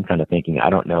uniqueness, and I'm kind of thinking I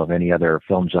don't know of any other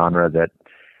film genre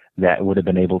that would have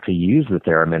been able to use the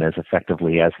theremin as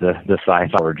effectively as the sci-fi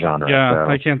horror genre. Yeah, so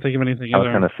I can't think of anything either.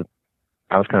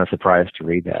 I was kind of surprised to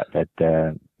read that. But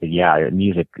yeah,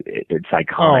 music, it's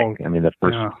iconic. Oh, the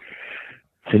first,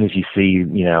 as soon as you see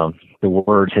the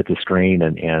words hit the screen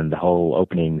and the whole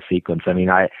opening sequence.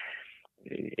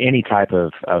 Any type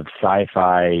of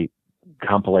sci-fi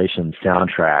compilation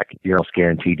soundtrack, you're almost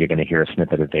guaranteed you're going to hear a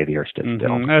snippet of Day the Earth Stood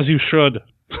Still. As you should.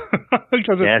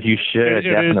 As you should,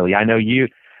 definitely. I know you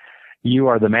you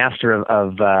are the master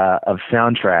of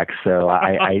soundtracks, so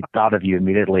I thought of you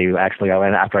immediately. Actually,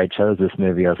 after I chose this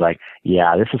movie, I was like,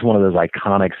 yeah, this is one of those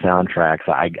iconic soundtracks.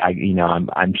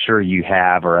 I'm sure you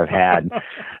have or have had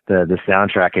the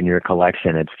soundtrack in your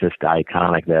collection. It's just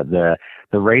iconic.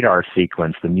 The radar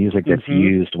sequence, the music that's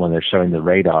used when they're showing the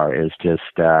radar is just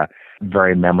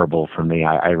very memorable for me.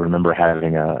 I remember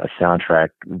having a soundtrack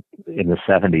in the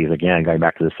 70s, again, going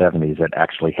back to the 70s, that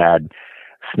actually had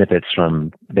snippets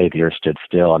from Day the Earth Stood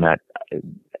Still, and that,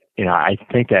 I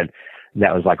think that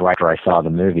was like right after I saw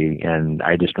the movie, and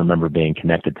I just remember being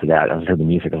connected to that. I heard the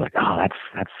music, I was like, oh,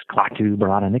 that's Klaatu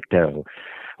Barada Nikto,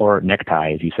 or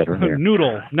necktie, as you said earlier.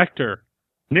 Noodle, nectar.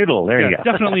 Noodle, there you go.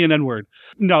 Definitely an N-word.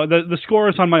 No, the score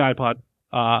is on my iPod.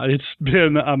 It's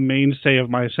been a mainstay of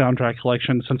my soundtrack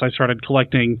collection since I started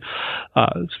collecting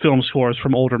film scores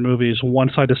from older movies.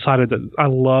 Once I decided that I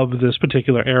love this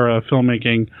particular era of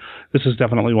filmmaking, this is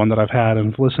definitely one that I've had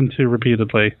and listened to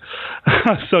repeatedly.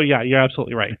 So yeah, you're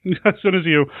absolutely right. As soon as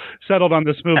you settled on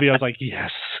this movie, I was like,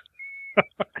 yes.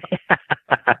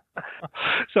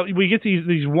 So we get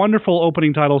these wonderful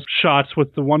opening title shots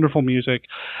with the wonderful music.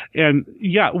 And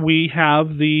yeah, we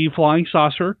have the flying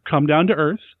saucer come down to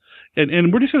Earth.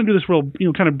 And we're just going to do this real,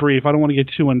 kind of brief. I don't want to get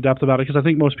too in-depth about it because I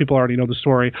think most people already know the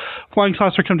story. Flying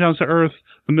saucer comes down to Earth.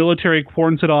 The military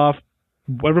cordons it off.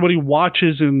 Everybody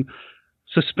watches in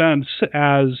suspense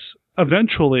as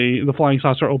eventually the flying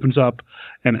saucer opens up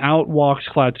and out walks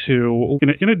Klaatu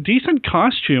in a decent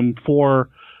costume for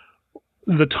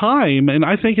the time, and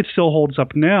I think it still holds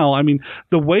up now. I mean,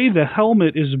 the way the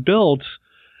helmet is built,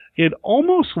 it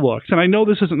almost looks, and I know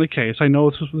this isn't the case, I know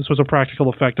this was a practical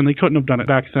effect, and they couldn't have done it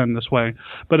back then this way,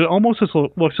 but it almost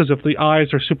looks as if the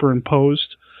eyes are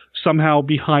superimposed somehow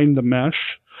behind the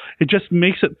mesh. It just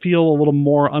makes it feel a little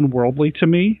more unworldly to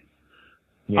me.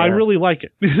 Yeah. I really like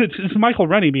it. It's Michael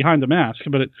Rennie behind the mask,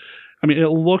 but it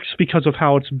looks, because of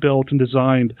how it's built and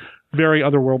designed, very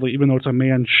otherworldly, even though it's a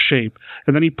man's shape.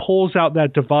 And then he pulls out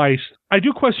that device. I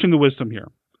do question the wisdom here.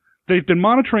 They've been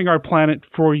monitoring our planet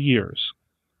for years.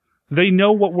 They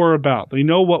know what we're about. They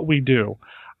know what we do.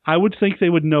 I would think they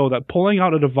would know that pulling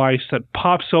out a device that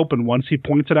pops open once he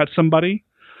points it at somebody,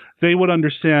 they would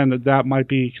understand that might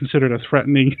be considered a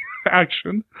threatening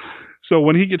action. So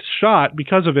when he gets shot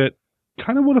because of it,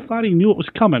 kind of would have thought he knew it was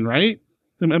coming, right?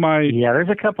 Am I? Yeah, there's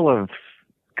a couple of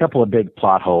big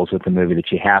plot holes with the movie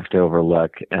that you have to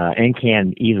overlook and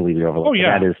can easily be overlooked. Oh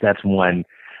yeah,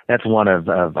 that's one of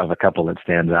a couple that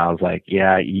stands out. I was like,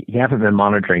 yeah, you haven't been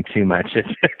monitoring too much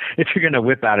if you're going to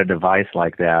whip out a device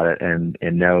like that and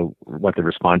know what the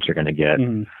response you're going to get.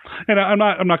 Mm-hmm. And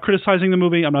I'm not criticizing the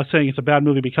movie. I'm not saying it's a bad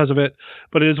movie because of it,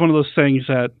 but it is one of those things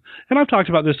that, and I've talked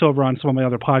about this over on some of my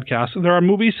other podcasts, there are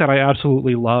movies that I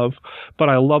absolutely love, but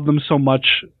I love them so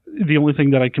much, the only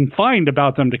thing that I can find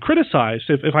about them to criticize,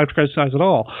 if I have to criticize at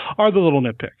all, are the little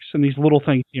nitpicks and these little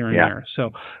things here and there.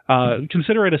 So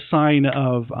consider it a sign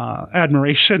of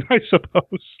admiration, I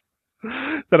suppose,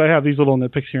 that I have these little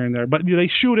nitpicks here and there. But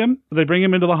they shoot him. They bring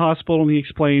him into the hospital, and he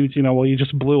explains, well, you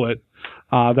just blew it.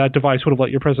 That device would have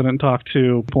let your president talk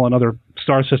to people on other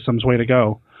star systems. Way to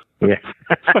go. Yeah.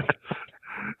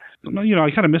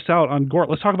 I kind of missed out on Gort.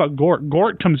 Let's talk about Gort.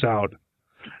 Gort comes out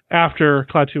after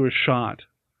Klaatu is shot.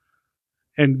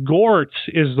 And Gort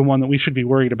is the one that we should be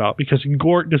worried about, because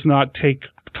Gort does not take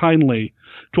kindly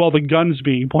to all the guns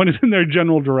being pointed in their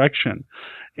general direction.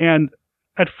 And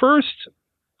at first,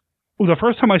 the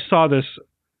first time I saw this,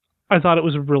 I thought it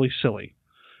was really silly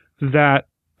that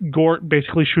Gort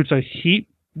basically shoots a heat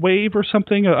wave or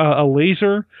something, a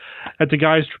laser at the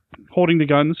guys holding the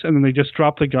guns, and then they just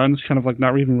drop the guns, kind of like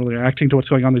not even really reacting to what's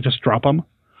going on. They just drop them.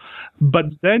 But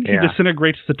then he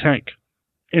disintegrates the tank,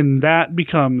 and that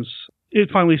becomes... It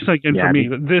finally sank in for me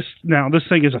that this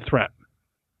thing is a threat.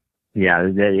 Yeah,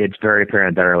 it's very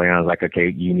apparent that early on. I was like,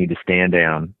 okay, you need to stand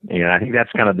down. And I think that's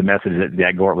kind of the message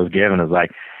that Gort was given, is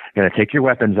like, I'm going to take your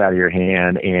weapons out of your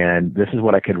hand, and this is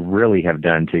what I could really have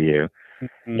done to you.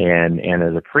 Mm-hmm. And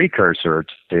as a precursor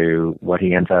to what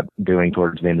he ends up doing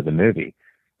towards the end of the movie.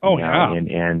 Oh, yeah.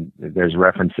 And there's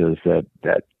references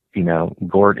that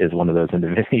Gort is one of those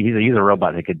individuals. He's a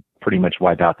robot that could pretty much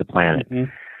wipe out the planet. Mm-hmm.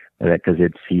 Because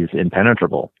he's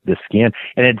impenetrable, the skin,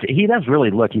 and he does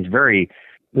really look. He's very.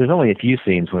 There's only a few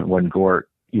scenes when Gort,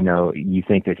 you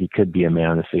think that he could be a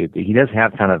man in a suit. He does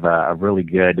have kind of a really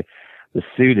good. The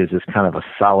suit is just kind of a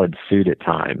solid suit at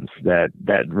times that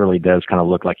really does kind of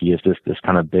look like he is just this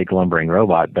kind of big lumbering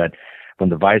robot. But when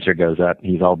the visor goes up,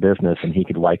 he's all business, and he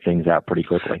could wipe things out pretty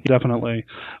quickly. Definitely.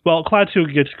 Well,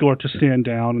 Klaatu gets Gort to stand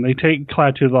down, and they take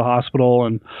Klaatu to the hospital,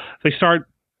 and they start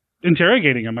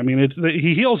interrogating him. I mean,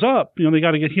 he heals up. They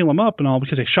got to heal him up and all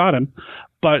because they shot him.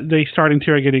 But they start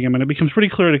interrogating him, and it becomes pretty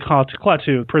clear to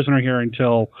Klaatu, the prisoner here,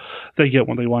 until they get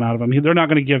what they want out of him. They're not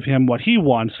going to give him what he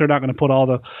wants. They're not going to put all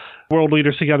the world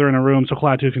leaders together in a room so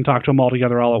Klaatu can talk to them all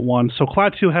together all at once. So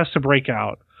Klaatu has to break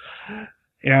out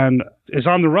and is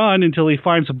on the run until he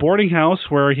finds a boarding house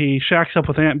where he shacks up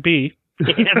with Aunt Bee.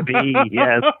 Aunt Bee,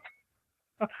 yes.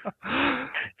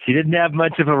 She didn't have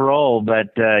much of a role,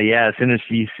 but as soon as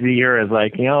you see her, it's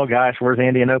like, oh gosh, where's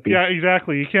Andy and Opie? Yeah,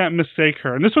 exactly. You can't mistake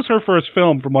her. And this was her first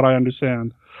film, from what I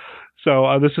understand.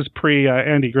 So this is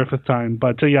pre-Andy Griffith time.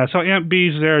 But so Aunt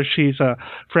Bee's there. She's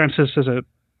Frances, is it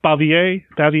Bavier?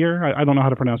 I don't know how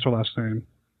to pronounce her last name.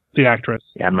 The actress.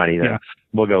 Yeah, I'm not either. Yeah.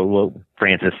 We'll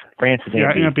Frances.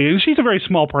 Aunt Bee. And she's a very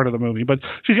small part of the movie, but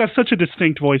she's got such a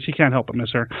distinct voice, you can't help but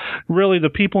miss her. Really, the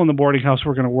people in the boarding house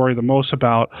we're going to worry the most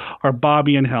about are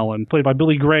Bobby and Helen, played by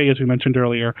Billy Gray, as we mentioned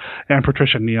earlier, and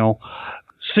Patricia Neal.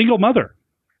 Single mother.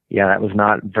 Yeah, that was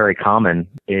not very common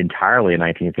entirely in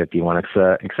 1951,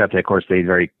 except, of course, they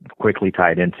very quickly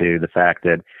tied into the fact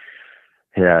that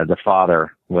the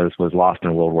father was lost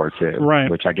in World War II, right.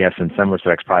 Which I guess in some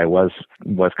respects probably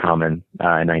was common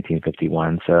in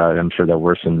 1951. So I'm sure there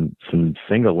were some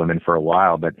single women for a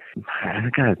while, but I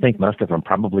kind of think most of them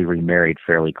probably remarried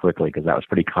fairly quickly because that was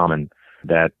pretty common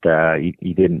that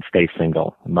you didn't stay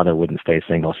single. Mother wouldn't stay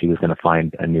single. She was going to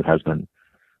find a new husband,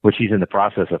 which he's in the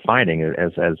process of finding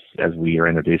as we are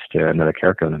introduced to another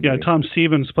character in the movie. Yeah, Tom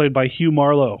Stevens, played by Hugh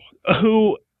Marlowe,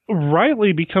 who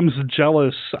rightly becomes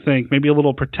jealous, I think, maybe a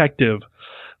little protective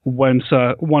once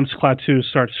Klaatu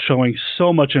starts showing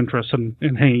so much interest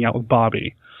in hanging out with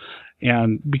Bobby.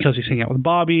 And because he's hanging out with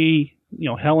Bobby,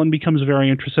 Helen becomes very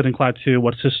interested in Klaatu.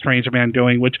 What's this strange man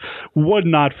doing? Which would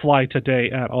not fly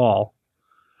today at all.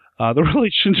 The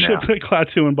relationship that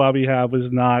Klaatu and Bobby have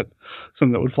is not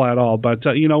something that would fly at all. But,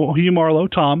 Hugh Marlowe,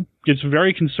 Tom, gets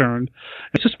very concerned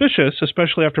and suspicious,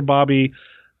 especially after Bobby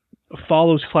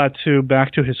follows Klaatu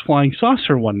back to his flying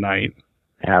saucer one night.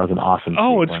 Yeah, it was an awesome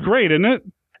sequence. It's great, isn't it?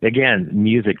 Again,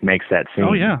 music makes that scene.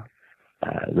 Oh, yeah.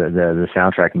 The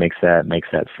soundtrack makes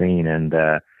that scene. And,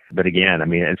 but again, I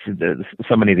mean,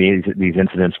 so many of these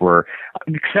incidents were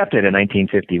accepted in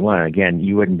 1951. Again,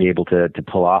 you wouldn't be able to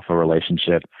pull off a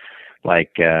relationship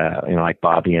like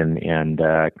Bobby and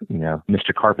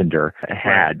Mr. Carpenter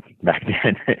had back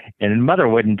then. And Mother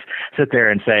wouldn't sit there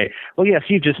and say, well, yes,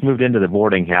 you just moved into the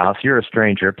boarding house. You're a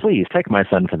stranger. Please take my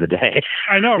son for the day.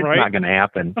 I know, right? It's not going to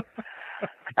happen.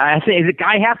 I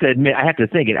have to admit, I have to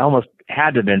think it almost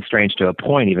had to have been strange to a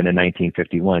point even in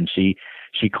 1951.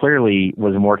 She clearly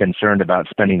was more concerned about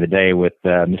spending the day with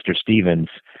Mr. Stevens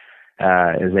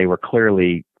as they were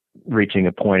clearly reaching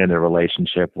a point in their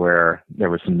relationship where there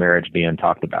was some marriage being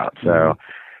talked about. So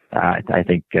I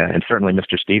think, and certainly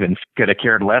Mr. Stevens could have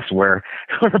cared less where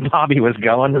Bobby was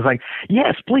going. It was like,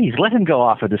 yes, please let him go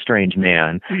off with a strange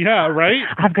man. Yeah, right.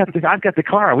 I've got the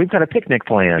car. We've got a picnic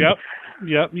planned.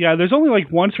 Yep. Yeah. There's only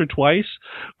like once or twice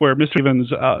where Mr.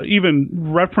 Stevens even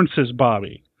references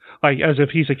Bobby. Like as if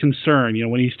he's a concern,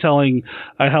 when he's telling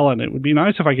Helen, it would be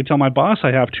nice if I could tell my boss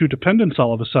I have 2 dependents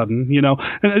all of a sudden,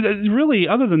 And really,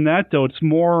 other than that, though, it's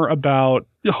more about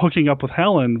hooking up with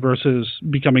Helen versus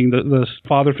becoming the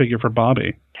father figure for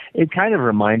Bobby. It kind of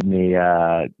reminded me,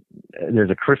 there's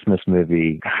a Christmas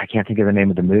movie. I can't think of the name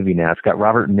of the movie now. It's got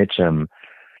Robert Mitchum.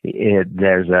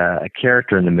 There's a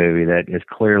character in the movie that is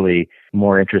clearly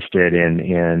more interested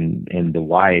in the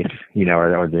wife,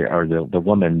 or the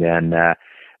woman than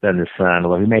the son.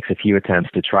 Although he makes a few attempts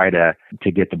to try to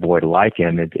get the boy to like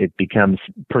him, it becomes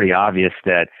pretty obvious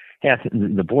that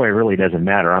the boy really doesn't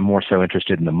matter. I'm more so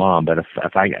interested in the mom. But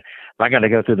if I got to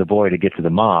go through the boy to get to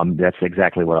the mom, that's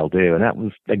exactly what I'll do. And that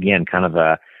was again kind of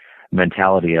a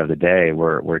mentality of the day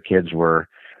where kids were,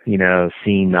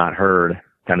 seen not heard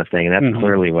kind of thing. And that's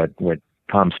clearly what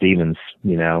Tom Stevens,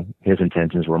 his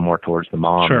intentions were more towards the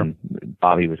mom. Sure. And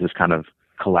Bobby was just kind of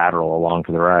collateral along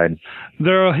for the ride.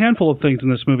 There are a handful of things in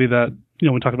this movie that,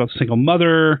 we talk about single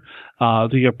mother,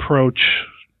 the approach,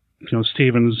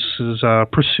 Stevens'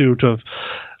 pursuit of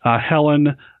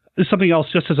Helen. Is something else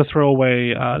just as a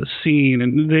throwaway scene,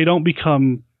 and they don't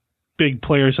become big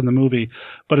players in the movie,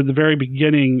 but at the very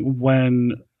beginning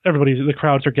when the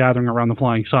crowds are gathering around the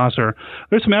flying saucer,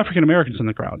 there's some African Americans in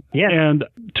the crowd. Yeah. And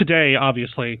today,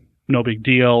 obviously, no big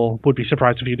deal. Would be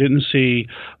surprised if you didn't see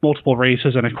multiple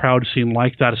races in a crowd scene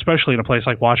like that, especially in a place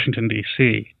like Washington,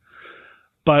 D.C.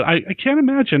 But I can't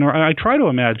imagine, or I try to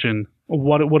imagine,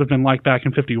 what it would have been like back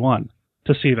in 51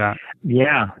 to see that.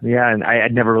 Yeah. And I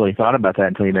had never really thought about that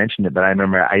until you mentioned it. But I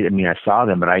remember, I saw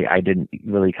them, but I didn't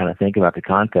really kind of think about the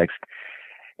context.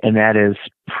 And that is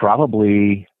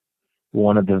probably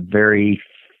one of the very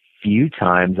few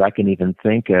times I can even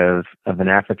think of an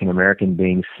African American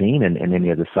being seen in any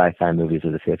of the sci-fi movies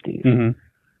of the 50s.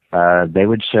 Mm-hmm. They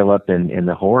would show up in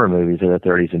the horror movies of the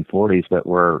 30s and 40s, but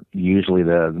were usually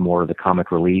the more of the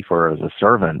comic relief or as a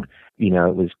servant. You know,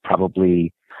 it was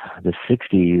probably the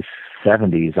 60s,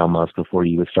 70s almost before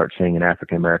you would start seeing an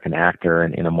African American actor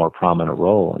in a more prominent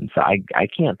role. And so I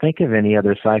can't think of any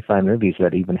other sci-fi movies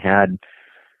that even had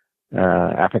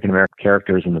African American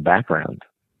characters in the background.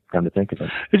 Come to think of it,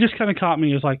 it just kind of caught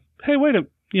me as like, hey, wait a,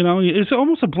 you know, it's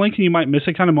almost a blink and you might miss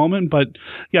it kind of moment, but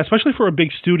yeah, especially for a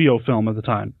big studio film at the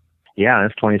time. Yeah,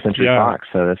 it's 20th Century Fox,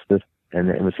 so that's this, and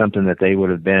it was something that they would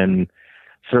have been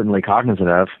certainly cognizant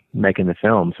of making the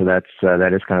film. So that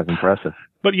is kind of impressive.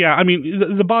 But yeah, I mean,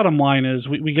 the bottom line is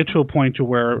we get to a point to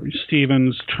where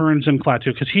Stevens turns in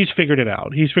Klaatu because he's figured it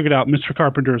out. He's figured out Mr.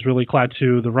 Carpenter is really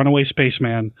Klaatu, the runaway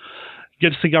spaceman,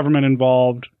 gets the government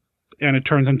involved, and it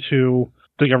turns into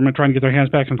the government trying to get their hands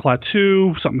back on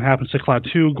Klaatu. Something happens to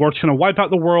Klaatu. Gort's going to wipe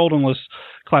out the world unless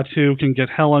Klaatu can get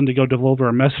Helen to go deliver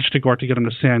a message to Gort to get him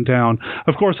to stand down.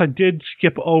 Of course, I did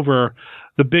skip over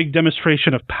the big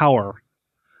demonstration of power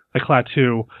that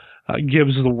Klaatu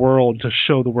gives the world to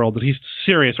show the world that he's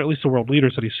serious, or at least the world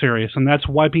leaders that he's serious, and that's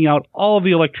wiping out all of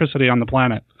the electricity on the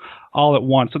planet all at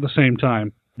once at the same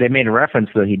time. They made a reference,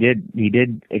 though. He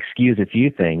did excuse a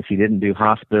few things. He didn't do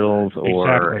hospitals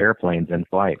or airplanes in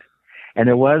flight. And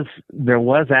there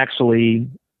was actually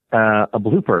a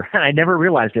blooper. I never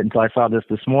realized it until I saw this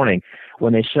morning.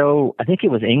 When they show, I think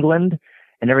it was England,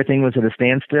 and everything was at a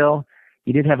standstill,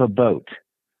 you did have a boat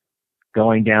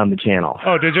going down the channel.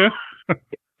 Oh, did you?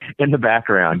 In the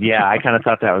background. Yeah, I kind of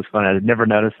thought that was fun. I had never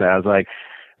noticed that. I was like,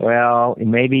 well,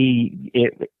 maybe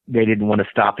they didn't want to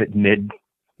stop it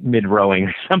mid-rowing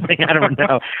or something. I don't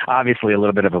know. Obviously a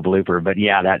little bit of a blooper, but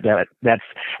yeah, that's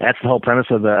the whole premise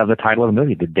of the title of the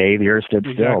movie. The day the earth stood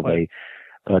still. Exactly.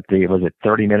 Was it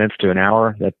 30 minutes to an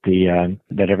hour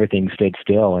that everything stayed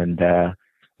still, and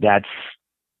that's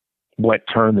what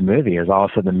turned the movie. Is all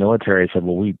of a sudden the military said,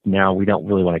 well, we don't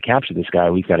really want to capture this guy.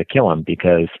 We've got to kill him,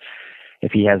 because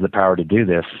if he has the power to do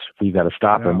this, we've got to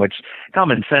stop him. Which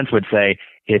common sense would say,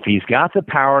 if he's got the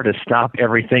power to stop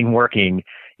everything working,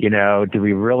 you know, do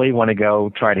we really want to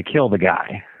go try to kill the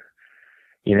guy?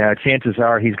 You know, chances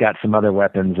are he's got some other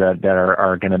weapons that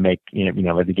are going to make, you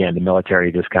know, again, the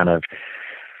military just kind of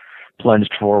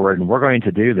plunged forward, and we're going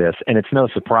to do this. And it's no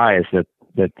surprise that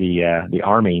the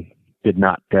Army did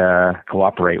not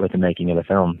cooperate with the making of the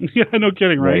film. Yeah, no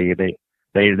kidding, right?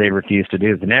 They refused to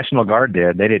do it. The National Guard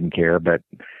did. They didn't care, but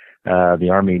the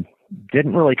Army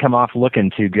didn't really come off looking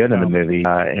too good in the movie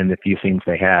in the few scenes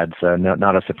they had. So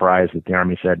not a surprise that the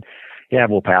Army said, yeah,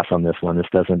 we'll pass on this one. This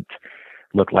doesn't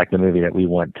look like the movie that we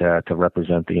want to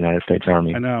represent the United States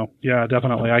Army. I know. Yeah,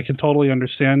 definitely. I can totally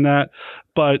understand that.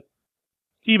 But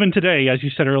even today, as you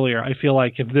said earlier, I feel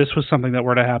like if this was something that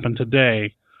were to happen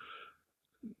today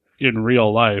in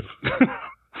real life,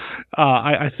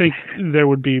 I think there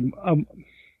would be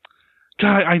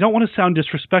God, I don't want to sound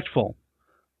disrespectful,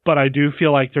 but I do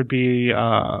feel like there'd be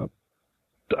a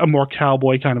more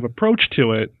cowboy kind of approach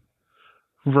to it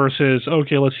versus,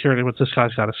 okay, let's hear what this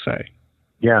guy's got to say.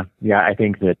 Yeah, I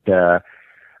think that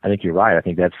I think you're right. I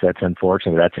think that's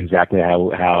unfortunate. That's exactly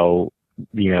how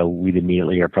you know we'd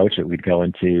immediately approach it. We'd go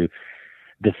into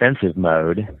defensive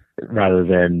mode rather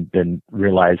than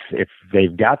realize if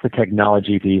they've got the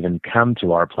technology to even come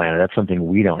to our planet, that's something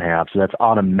we don't have. So that's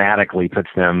automatically puts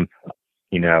them,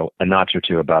 you know, a notch or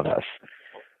two above us.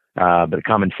 But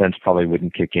common sense probably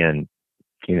wouldn't kick in.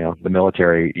 You know, the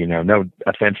military, you know, no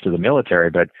offense to the military,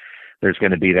 but there's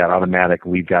going to be that automatic,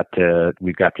 we've got to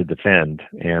defend.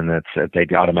 And that's,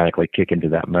 they'd automatically kick into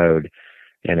that mode.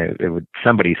 And it would,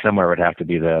 somebody somewhere would have to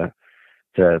be to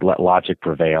let logic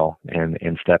prevail and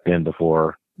step in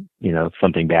before, you know,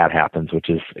 something bad happens, which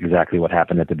is exactly what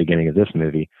happened at the beginning of this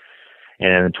movie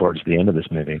and towards the end of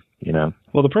this movie, you know.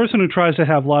 Well, the person who tries to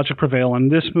have logic prevail in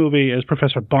this movie is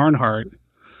Professor Barnhart.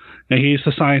 Now, he's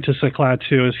the scientist that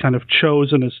Klaatu has kind of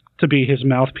chosen as to be his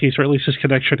mouthpiece, or at least his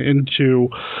connection into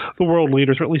the world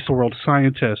leaders, or at least the world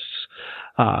scientists.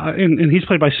 And he's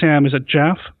played by Sam, is it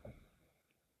Jaff?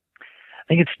 I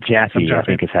think it's Jaffe, I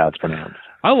think is how it's pronounced.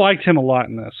 I liked him a lot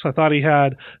in this. I thought he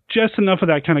had just enough of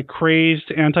that kind of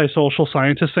crazed antisocial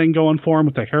scientist thing going for him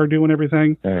with the hairdo and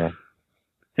everything. Yeah.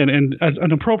 And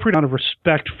an appropriate amount of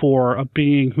respect for a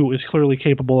being who is clearly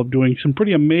capable of doing some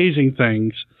pretty amazing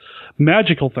things,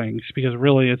 magical things, because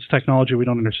really it's technology we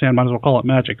don't understand. Might as well call it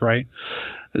magic, right?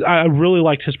 I really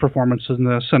liked his performance in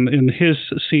this, and in his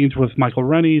scenes with Michael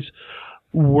Rennie's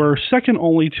were second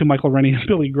only to Michael Rennie and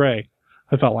Billy Gray,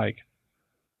 I felt like.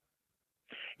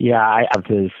 Yeah, I have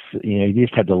this, you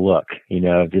just had the look,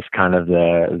 just kind of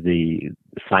the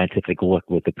scientific look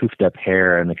with the poofed up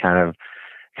hair and the kind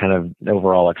of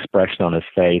overall expression on his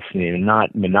face.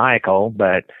 Not maniacal,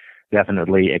 but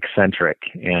definitely eccentric.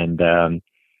 And,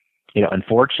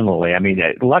 unfortunately,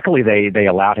 luckily they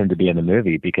allowed him to be in the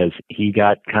movie because he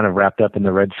got kind of wrapped up in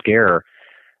the Red Scare.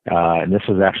 And this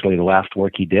was actually the last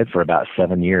work he did for about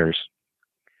 7 years.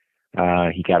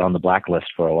 He got on the blacklist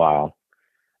for a while.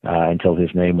 Until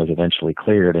his name was eventually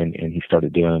cleared and he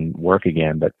started doing work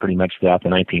again. But pretty much throughout the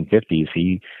 1950s,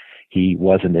 he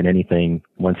wasn't in anything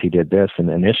once he did this. And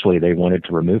initially they wanted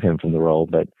to remove him from the role,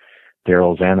 but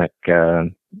Darryl Zanuck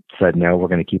said, no, we're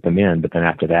going to keep him in. But then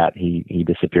after that, he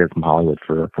disappeared from Hollywood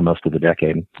for most of the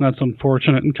decade. That's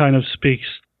unfortunate and kind of speaks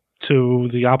to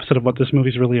the opposite of what this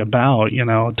movie's really about,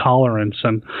 tolerance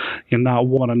and not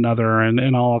one another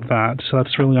and all of that. So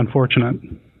that's really unfortunate.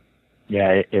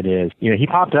 Yeah, it is. He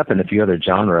popped up in a few other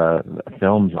genre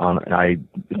films. A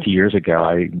few years ago,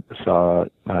 I saw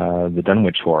the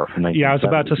Dunwich Horror from 1970. Yeah, I was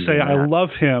about to say, I love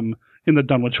him in the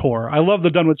Dunwich Horror. I love the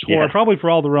Dunwich Horror, probably for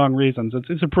all the wrong reasons.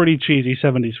 It's a pretty cheesy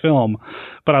 70s film,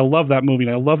 but I love that movie,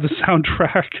 and I love the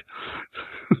soundtrack.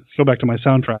 Go back to my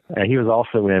soundtrack. He was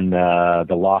also in The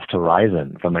Lost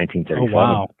Horizon from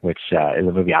 1937, which is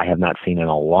a movie I have not seen in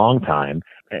a long time.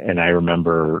 And I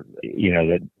remember,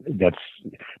 that's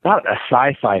not a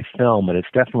sci-fi film, but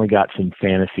it's definitely got some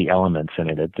fantasy elements in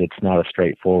it. It's not a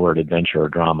straightforward adventure or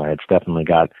drama. It's definitely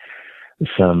got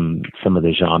some of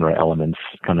the genre elements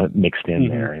kind of mixed in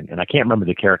there. And I can't remember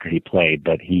the character he played,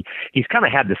 but he's kind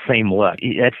of had the same look.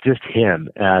 That's just him.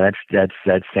 That's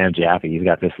Sam Jaffe. He's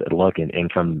got this look, and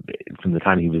from the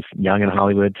time he was young in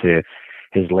Hollywood to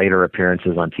his later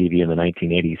appearances on TV in the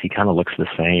 1980s, he kind of looks the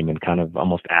same and kind of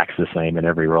almost acts the same in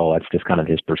every role. That's just kind of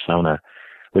his persona,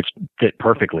 which fit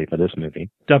perfectly for this movie.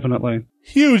 Definitely.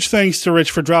 Huge thanks to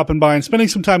Rich for dropping by and spending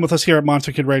some time with us here at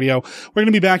Monster Kid Radio. We're going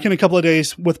to be back in a couple of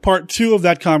days with part 2 of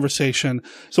that conversation.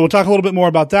 So we'll talk a little bit more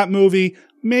about that movie,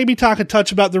 maybe talk a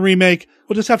touch about the remake.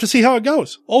 We'll just have to see how it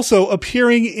goes. Also,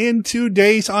 appearing in 2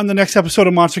 days on the next episode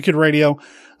of Monster Kid Radio,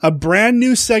 a brand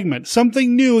new segment,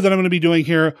 something new that I'm going to be doing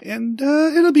here. And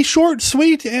it'll be short,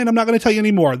 sweet, and I'm not going to tell you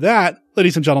any more. That,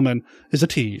 ladies and gentlemen, is a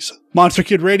tease. Monster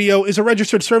Kid Radio is a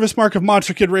registered service mark of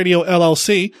Monster Kid Radio,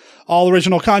 LLC. All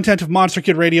original content of Monster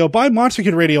Kid Radio by Monster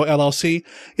Kid Radio, LLC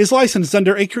is licensed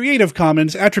under a Creative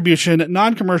Commons Attribution,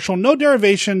 Non-Commercial, No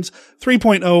Derivations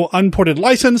 3.0 Unported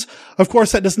license. Of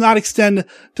course, that does not extend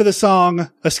to the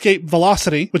song Escape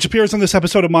Velocity, which appears on this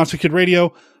episode of Monster Kid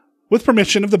Radio, with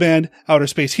permission of the band Outer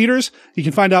Space Heaters. You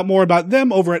can find out more about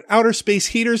them over at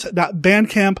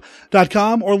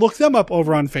outerspaceheaters.bandcamp.com or look them up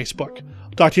over on Facebook.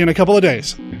 Talk to you in a couple of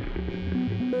days.